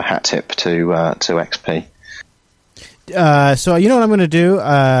a hat tip to XP. So you know what I'm going to do?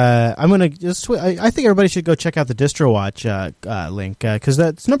 I'm going to just. I think everybody should go check out the DistroWatch link, because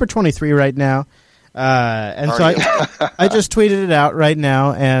that's number 23 right now. And so I just tweeted it out right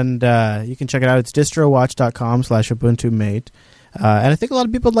now, and you can check it out. It's distrowatch.com/Ubuntu Mate. And I think a lot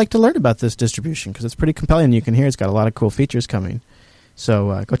of people would like to learn about this distribution, because it's pretty compelling. You can hear it's got a lot of cool features coming.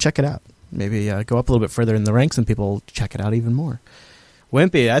 So go check it out. Maybe go up a little bit further in the ranks, and people check it out even more.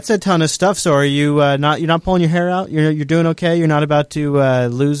 Wimpy, that's a ton of stuff. So are you you're not pulling your hair out? You're doing okay? You're not about to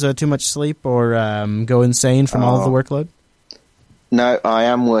lose too much sleep or go insane from all of the workload? No, I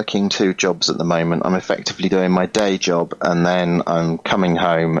am working 2 jobs at the moment. I'm effectively doing my day job, and then I'm coming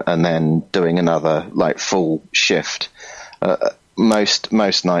home and then doing another full shift. Most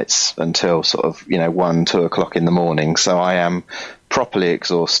nights until sort of 1-2 o'clock in the morning. So I am properly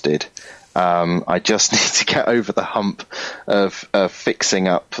exhausted. I just need to get over the hump of fixing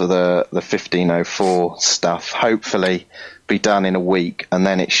up the 1504 stuff. Hopefully be done in a week, and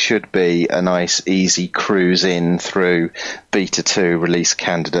then it should be a nice easy cruise in through beta 2 release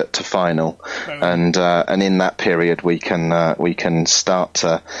candidate to final. And in that period we can start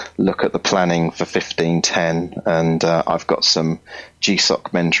to look at the planning for 1510, and I've got some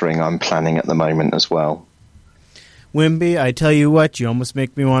GSOC mentoring I'm planning at the moment as well. Wimby, I tell you what, you almost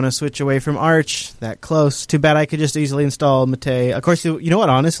make me want to switch away from Arch. That close. Too bad I could just easily install Mate. Of course, you know what,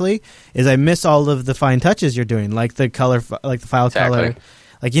 honestly, is I miss all of the fine touches you're doing, like the color, like the file color.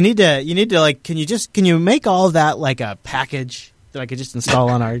 Like you need to can you make all of that like a package that I could just install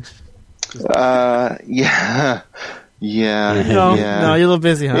on Arch? Yeah. No, you're a little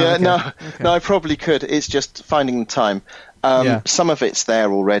busy, huh? Yeah, Okay. No, I probably could. It's just finding the time. Some of it's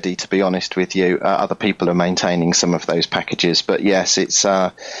there already, to be honest with you. Other people are maintaining some of those packages, but yes, it's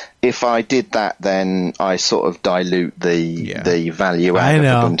if I did that, then I sort of dilute the value out of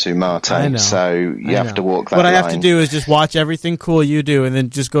Ubuntu Mate. So you have to walk that line. What I have to do is just watch everything cool you do, and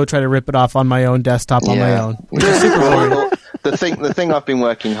then just go try to rip it off on my own desktop on my own. Which is super boring. The thing I've been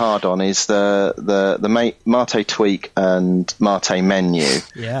working hard on is the Mate Tweak and Mate Menu.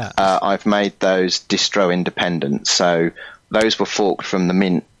 Yeah. I've made those distro independent, so those were forked from the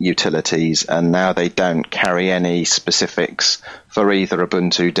Mint utilities, and now they don't carry any specifics for either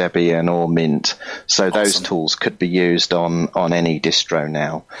Ubuntu Debian or Mint. So those tools could be used on any distro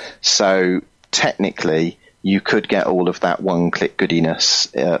now. So technically, you could get all of that one-click goodiness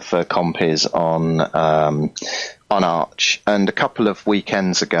for Compiz on Arch. And a couple of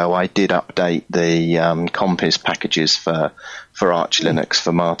weekends ago, I did update the Compiz packages for Arch Linux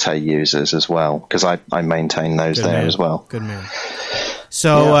for Mate users as well, because I maintain those as well. Good man.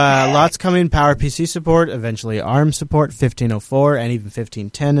 So lots coming. PowerPC support, eventually ARM support, 1504 and even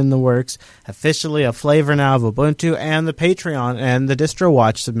 1510 in the works. Officially a flavor now of Ubuntu, and the Patreon and the Distro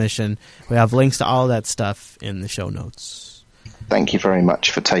Watch submission. We have links to all that stuff in the show notes. Thank you very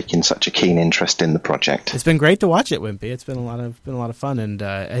much for taking such a keen interest in the project. It's been great to watch it, Wimpy. It's been a lot of fun, and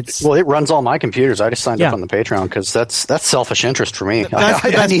it's it runs all my computers. I just signed up on the Patreon because that's selfish interest for me.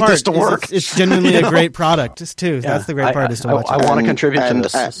 I need this to work. It's genuinely a great product too. Yeah. That's the great part is to watch. I want to contribute to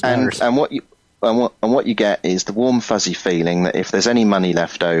this. And what you get is the warm fuzzy feeling that if there's any money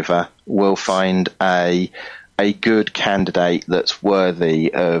left over, we'll find a good candidate that's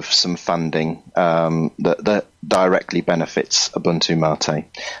worthy of some funding that directly benefits Ubuntu Mate.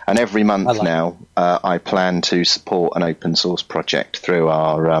 And every month now, I plan to support an open source project through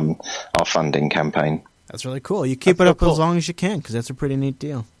our funding campaign. That's really cool. You keep it up as long as you can, because that's a pretty neat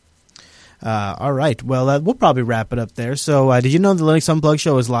deal. All right. Well, we'll probably wrap it up there. So did you know the Linux Unplugged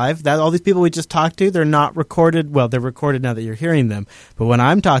show is live? All these people we just talked to, they're not recorded. Well, they're recorded now that you're hearing them. But when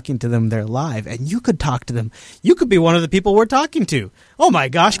I'm talking to them, they're live. And you could talk to them. You could be one of the people we're talking to. Oh, my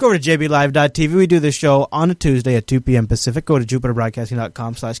gosh. Go over to jblive.tv. We do this show on a Tuesday at 2 p.m. Pacific. Go to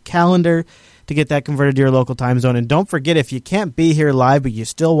jupiterbroadcasting.com/calendar to get that converted to your local time zone. And don't forget, if you can't be here live but you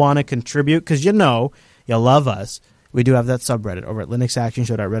still want to contribute, because you love us, we do have that subreddit over at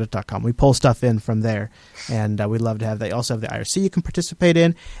linuxactionshow.reddit.com. We pull stuff in from there, and we'd love to have that. You also have the IRC you can participate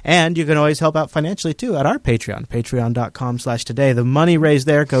in, and you can always help out financially, too, at our Patreon, patreon.com/today. The money raised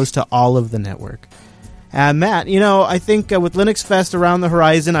there goes to all of the network. Matt, I think with Linux Fest around the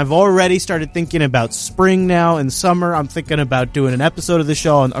horizon, I've already started thinking about spring now and summer. I'm thinking about doing an episode of the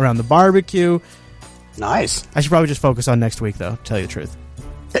show around the barbecue. Nice. I should probably just focus on next week, though, to tell you the truth.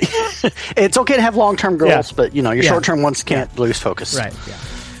 It's okay to have long-term goals, but your short-term ones can't lose focus. Right. Yeah.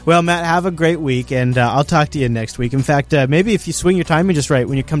 Well, Matt, have a great week, and I'll talk to you next week. In fact, maybe if you swing your timing just right,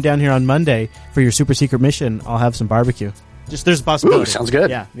 when you come down here on Monday for your super secret mission, I'll have some barbecue. There's a possibility. Ooh, sounds good.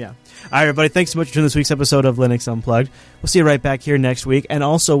 Yeah. All right, everybody, thanks so much for tuning this week's episode of Linux Unplugged. We'll see you right back here next week, and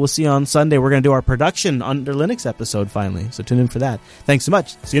also we'll see you on Sunday. We're going to do our production under Linux episode finally, so tune in for that. Thanks so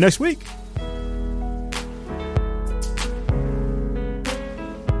much. See you next week.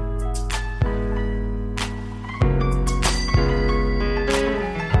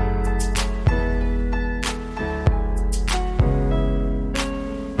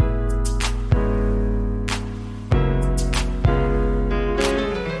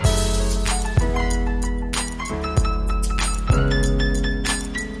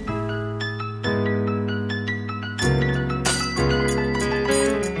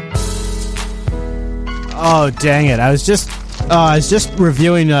 Oh, dang it. I was just I was just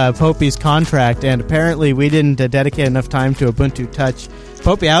reviewing Popey's contract, and apparently we didn't dedicate enough time to Ubuntu Touch.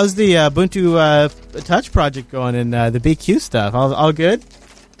 Popey, how's the Ubuntu Touch project going and the BQ stuff? All good?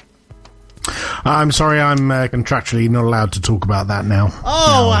 I'm sorry, I'm contractually not allowed to talk about that now.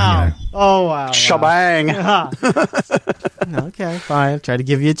 Oh, wow. You know. Oh, wow. Shebang. Okay, fine. Try to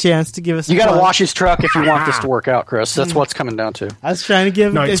give you a chance to give us. You got to wash his truck if you want this to work out, Chris. That's what's coming down to. I was trying to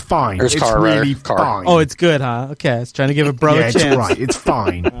give. No, it's fine. It's really car. fine. Oh, it's good, huh? Okay, I was trying to give a bro a chance. It's right. It's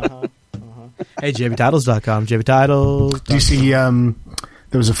fine. Hey, JBTitles.com. JBTitles. Do you see?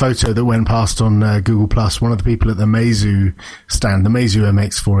 There was a photo that went past on Google Plus. One of the people at the Meizu stand, the Meizu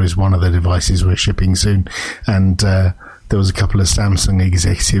MX4 is one of the devices we're shipping soon, and there was a couple of Samsung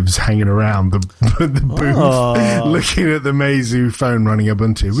executives hanging around the booth, looking at the Meizu phone running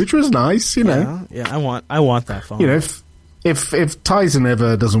Ubuntu, which was nice, you know. Yeah, I want that phone. You know, if Tizen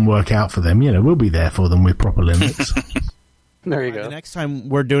ever doesn't work out for them, you know, we'll be there for them with proper Linux. There you go. The next time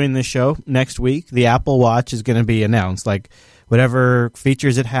we're doing this show, next week, the Apple Watch is going to be announced. Like, whatever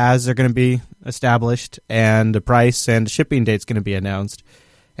features it has are going to be established, and the price and shipping date's going to be announced.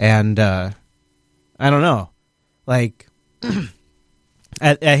 And I don't know, like,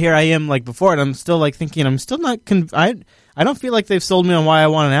 here I am, like before, and I'm still like thinking, I'm still not. I don't feel like they've sold me on why I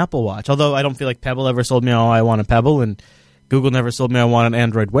want an Apple Watch. Although I don't feel like Pebble ever sold me on why I want a Pebble, and Google never sold me on why an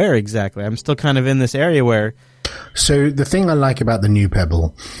Android Wear exactly. I'm still kind of in this area where. So the thing I like about the new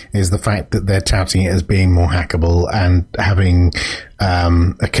Pebble is the fact that they're touting it as being more hackable and having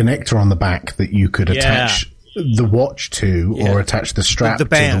a connector on the back that you could attach the watch to or attach the strap to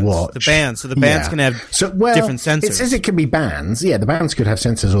the watch. The bands. So the bands can have different sensors. It says it could be bands. Yeah, the bands could have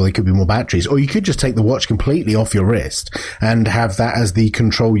sensors, or they could be more batteries. Or you could just take the watch completely off your wrist and have that as the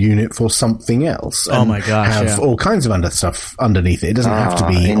control unit for something else. Oh my gosh. Have all kinds of stuff underneath it. It doesn't have to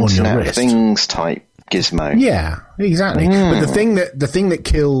be on your wrist. Things type gizmo. Yeah, exactly. But the thing that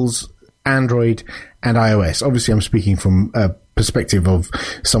kills Android and iOS, obviously I'm speaking from a perspective of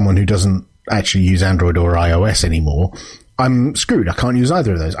someone who doesn't actually use Android or iOS anymore. I'm screwed. I can't use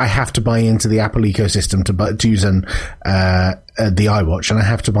either of those. I have to buy into the Apple ecosystem to use the iWatch, and I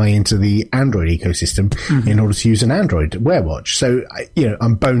have to buy into the Android ecosystem in order to use an Android Wear watch. So,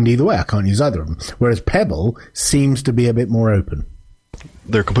 I'm boned either way. I can't use either of them. Whereas Pebble seems to be a bit more open.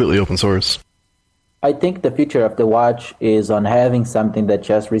 They're completely open source. I think the future of the watch is on having something that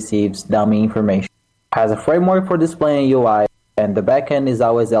just receives dummy information, has a framework for displaying UI, and the backend is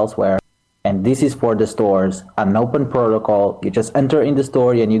always elsewhere. And this is for the stores, an open protocol. You just enter in the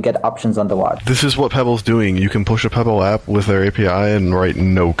store and you get options on the watch. This is what Pebble's doing. You can push a Pebble app with their API and write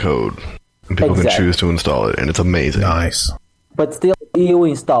no code. And people can choose to install it, and it's amazing. Nice. But still, you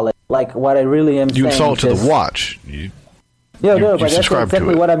install it. Like, what I really am saying... You install it to the watch. But that's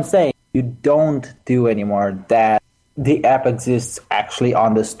exactly what I'm saying. You don't do anymore that. The app exists actually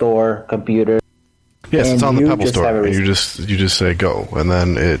on the store computer. Yes, it's on the Pebble store. And you just say go, and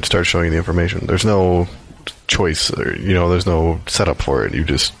then it starts showing you the information. There's no choice, or, there's no setup for it. You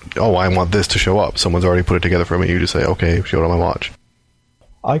just, I want this to show up. Someone's already put it together for me. You just say, okay, show it on my watch.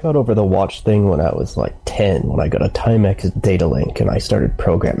 I got over the watch thing when I was like 10, when I got a Timex data link and I started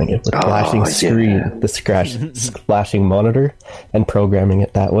programming it with flashing screen, the flashing monitor, and programming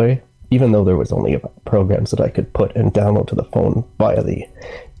it that way. Even though there was only programs that I could put and download to the phone via the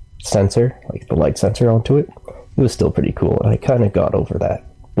sensor, like the light sensor onto it, it was still pretty cool. And I kind of got over that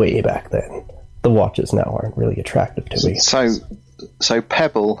way back then. The watches now aren't really attractive to me. So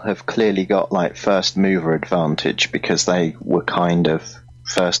Pebble have clearly got like first mover advantage because they were kind of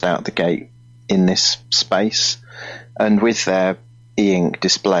first out the gate in this space, and with their e-ink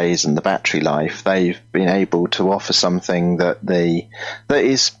displays and the battery life, they've been able to offer something that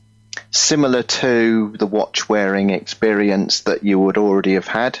is similar to the watch wearing experience that you would already have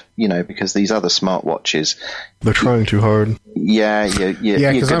had, because these other smartwatches, they're trying too hard. Yeah,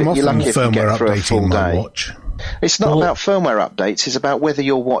 because I'm often firmware updating my watch. It's not about firmware updates, it's about whether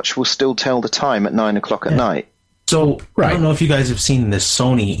your watch will still tell the time at 9 o'clock at night. So, I don't know if you guys have seen this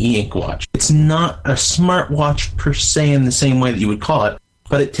Sony e-ink watch. It's not a smartwatch per se in the same way that you would call it,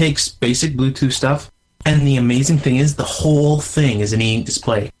 but it takes basic Bluetooth stuff, and the amazing thing is the whole thing is an e-ink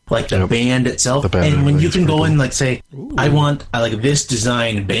display, like the band itself. And when you can go in, like, say, I want this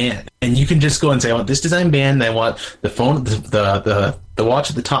design band, and you can just go and say, I want this design band, I want the phone, the watch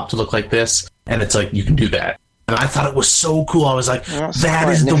at the top to look like this, and it's like, you can do that. And I thought it was so cool. I was like, that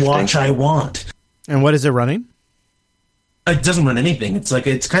is the watch I want. And what is it running? It doesn't run anything.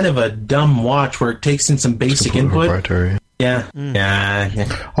 It's kind of a dumb watch where it takes in some basic input. Proprietary. Yeah.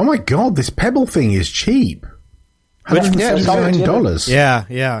 Oh my god, this Pebble thing is cheap. $179.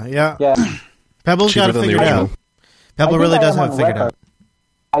 Yeah. Pebble's got to figure it out. Pebble really does have it figured out.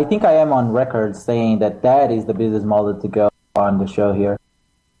 I think I am on record saying that is the business model to go on the show here.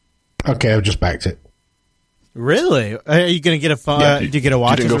 Okay, I've just backed it. Really? Are you going to get a phone? Do you get a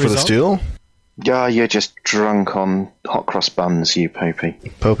watch? You didn't go for the steel? Yeah, you're just drunk on hot cross buns, you Popey.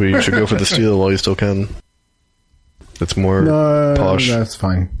 Popey, you should go for the steel while you still can. It's more posh. No, that's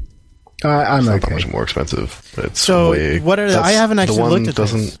fine. I'm it's okay. not much more expensive. It's so way, what are I haven't actually looked at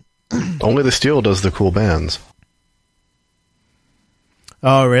this. Only the steel does the cool bands.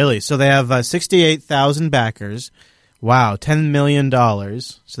 Oh, really? So they have 68,000 backers. Wow, $10 million.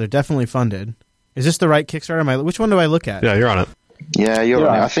 So they're definitely funded. Is this the right Kickstarter? Which one do I look at? Yeah, you're on it. Yeah, you're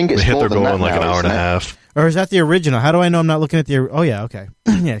on it. I think it's more than that like now, an hour and a half. Or is that the original? How do I know I'm not looking at the... Oh, yeah, okay.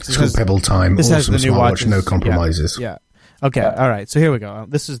 Yeah, it's called Pebble Time. This has the new watch. No compromises. Yeah. Okay, all right. So here we go.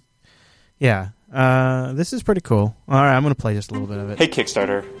 This is... Yeah. This is pretty cool. All right, I'm going to play just a little bit of it. Hey,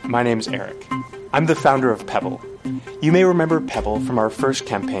 Kickstarter. My name's Eric. I'm the founder of Pebble. You may remember Pebble from our first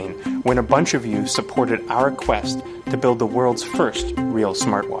campaign when a bunch of you supported our quest to build the world's first real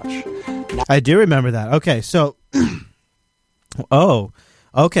smartwatch. I do remember that. Okay, so...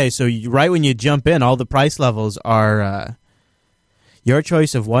 okay, so right when you jump in, all the price levels are your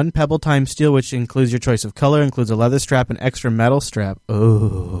choice of one Pebble Time steel, which includes your choice of color, includes a leather strap and extra metal strap.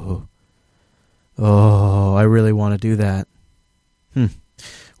 Oh, I really want to do that.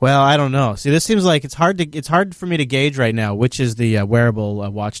 Well, I don't know. See, this seems like it's hard for me to gauge right now which is the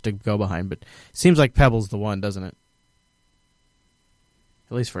wearable watch to go behind, but it seems like Pebble's the one, doesn't it?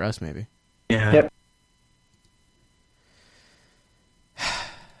 At least for us, maybe. Yeah. Yep.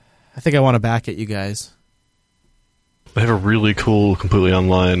 I think I want to back it, you guys. They have a really cool, completely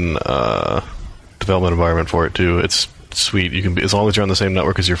online development environment for it too. It's sweet. You can, as long as you're on the same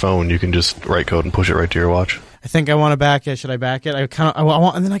network as your phone, you can just write code and push it right to your watch. I think I want to back it. Should I back it? I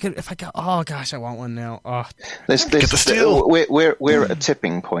want, and then I could. If I go, oh gosh, I want one now. Oh, get the steel. We're at a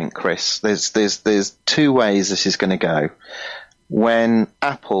tipping point, Chris. There's two ways this is going to go. When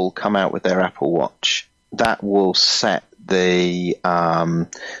Apple come out with their Apple Watch, that will set the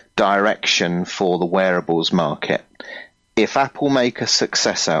direction for the wearables market. If Apple make a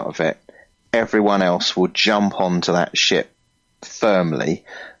success out of it, everyone else will jump onto that ship firmly.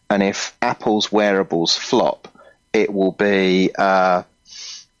 And if Apple's wearables flop, it will be a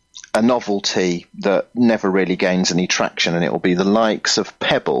novelty that never really gains any traction, and it will be the likes of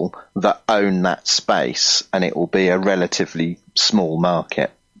Pebble that own that space, and it will be a relatively small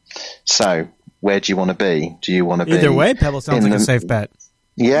market. So, where do you want to be? Do you want to be either way? Pebble sounds like a safe bet.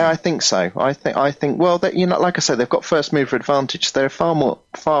 Yeah, I think so. I think. Well, like I said, they've got first mover advantage. They're far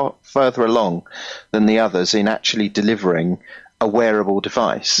further along than the others in actually delivering a wearable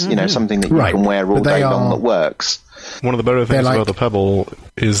device. Mm-hmm. Something that you can wear all day long that works. One of the better things about the Pebble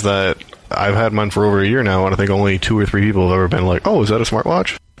is that I've had mine for over a year now, and I think only 2 or 3 people have ever been like, "Oh, is that a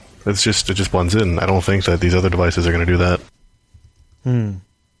smartwatch?" It just blends in. I don't think that these other devices are going to do that.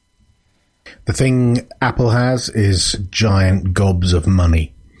 The thing Apple has is giant gobs of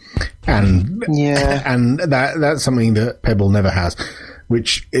money, and and that's something that Pebble never has,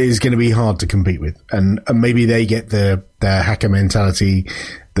 which is going to be hard to compete with. And maybe they get their hacker mentality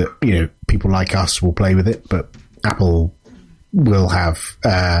that people like us will play with it, but Apple will have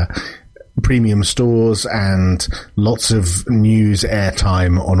premium stores and lots of news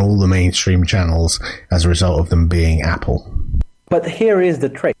airtime on all the mainstream channels as a result of them being Apple. But here is the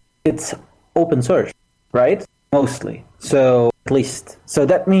trick. It's open source, right? Mostly. So at least. So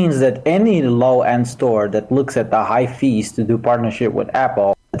that means that any low-end store that looks at the high fees to do partnership with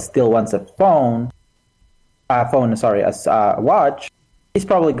Apple that still wants a watch, is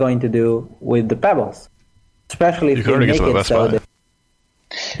probably going to do with the Pebbles. Especially if they make it so that...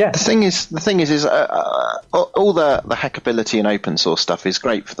 Yeah. The thing is, all the hackability and open source stuff is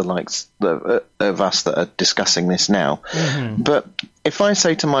great for the likes of us that are discussing this now. Mm-hmm. But if I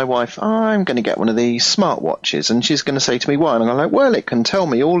say to my wife, I'm going to get one of these smartwatches, and she's going to say to me, why? And I'm like, well, it can tell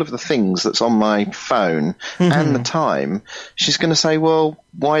me all of the things that's on my phone and the time. She's going to say, well,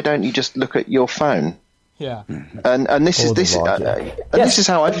 why don't you just look at your phone? Yeah, and this is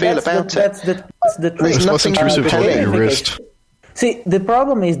how I feel about it. That's the trick. It's less intrusive to look at your wrist. See, the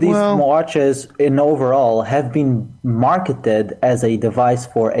problem is these watches in overall have been marketed as a device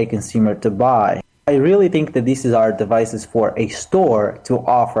for a consumer to buy. I really think that these are devices for a store to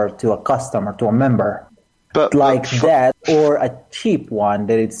offer to a customer, to a member. That, or a cheap one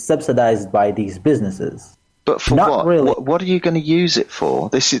that is subsidized by these businesses. But for Not what? really. What are you going to use it for?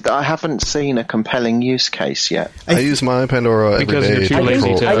 I haven't seen a compelling use case yet. I use my Pandora every Because day you're too to lazy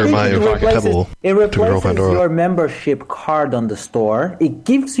control, to- or my Pebble It to control replaces Pandora. your membership card on the store. It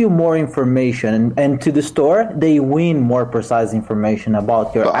gives you more information, and to the store, they win more precise information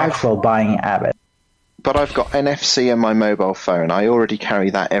about your actual buying habit. But I've got NFC on my mobile phone. I already carry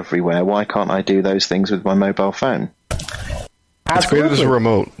that everywhere. Why can't I do those things with my mobile phone? It's created as a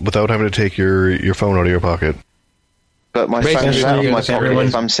remote without having to take your phone out of your pocket. But my Basically, phone's out of you're my like pocket everyone-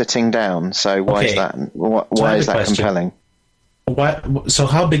 if I'm sitting down. So why is Okay. that? Why So I have is a that question. compelling? So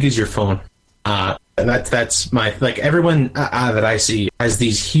how big is your phone? That's my, like, everyone that I see has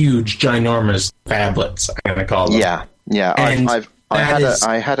these huge, ginormous phablets, I'm gonna call them. Yeah. And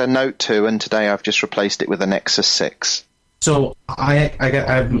I had a Note 2, and today I've just replaced it with a Nexus 6. So I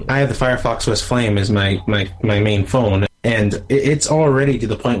have the Firefox OS Flame as my main phone, and it's already to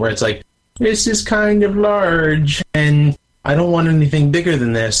the point where it's like, this is kind of large, and I don't want anything bigger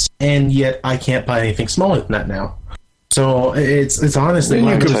than this, and yet I can't buy anything smaller than that now. So it's honestly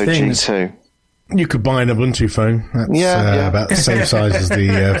one of those things. G2. You could buy an Ubuntu phone. That's about the same size as the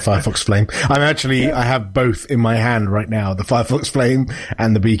Firefox Flame. I have both in my hand right now, the Firefox Flame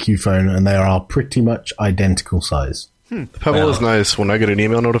and the BQ phone, and they are pretty much identical size. The Pebble is nice when I get an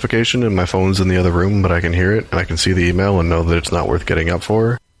email notification and my phone's in the other room, but I can hear it and I can see the email and know that it's not worth getting up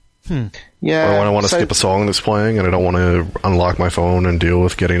for. Yeah. Or when I want to skip a song that's playing and I don't want to unlock my phone and deal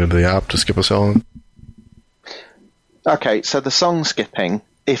with getting into the app to skip a song. Okay, so the song skipping,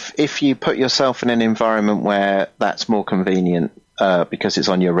 if you put yourself in an environment where that's more convenient because it's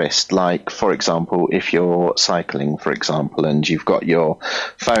on your wrist, like, for example, if you're cycling, for example, and you've got your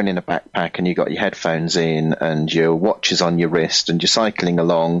phone in a backpack and you've got your headphones in and your watch is on your wrist and you're cycling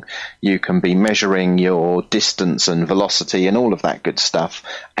along, you can be measuring your distance and velocity and all of that good stuff,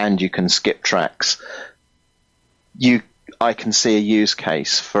 and you can skip tracks. I can see a use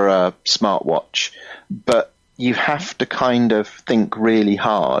case for a smartwatch, but you have to kind of think really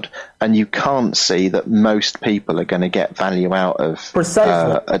hard, and you can't see that most people are going to get value out of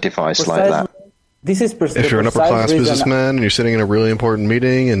a device like that. This is If you're an upper class businessman and you're sitting in a really important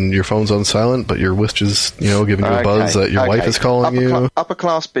meeting and your phone's on silent, but your wish is, giving you a buzz that your wife is calling you. Upper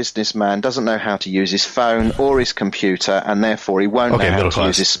class businessman doesn't know how to use his phone or his computer, and therefore he won't know how to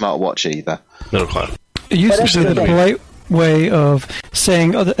use his smartwatch either. Middle class. It used to be that a polite way of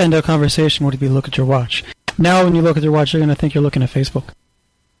saying end of conversation would be look at your watch. Now, when you look at your watch, you're going to think you're looking at Facebook.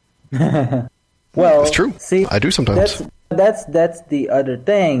 Well, it's true. See, I do sometimes. That's the other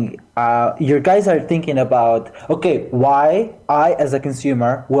thing. Your guys are thinking about, okay, why I, as a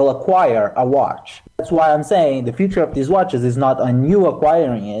consumer, will acquire a watch. That's why I'm saying the future of these watches is not on you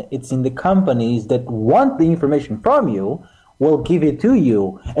acquiring it. It's in the companies that want the information from you will give it to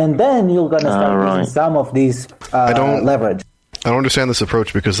you. And then you're going to start using some of these leverage. I don't understand this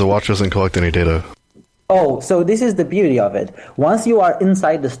approach because the watch doesn't collect any data. Oh, so this is the beauty of it. Once you are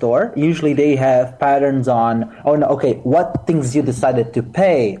inside the store, usually they have patterns on, what things you decided to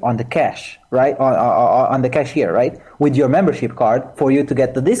pay on the cash, right? On the cashier, right? With your membership card for you to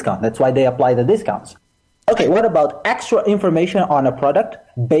get the discount. That's why they apply the discounts. Okay, what about extra information on a product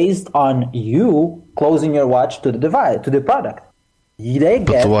based on you closing your watch to the device, to the product?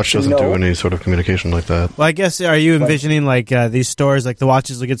 But the watch doesn't do any sort of communication like that. Well, I guess, are you envisioning these stores, like the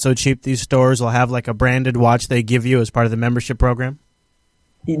watches will get so cheap, these stores will have like a branded watch they give you as part of the membership program?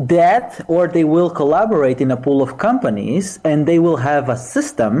 That, or they will collaborate in a pool of companies and they will have a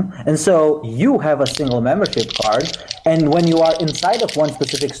system. And so you have a single membership card. And when you are inside of one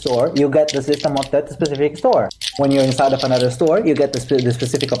specific store, you get the system of that specific store. When you're inside of another store, you get the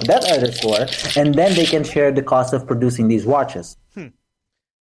specific of that other store. And then they can share the cost of producing these watches.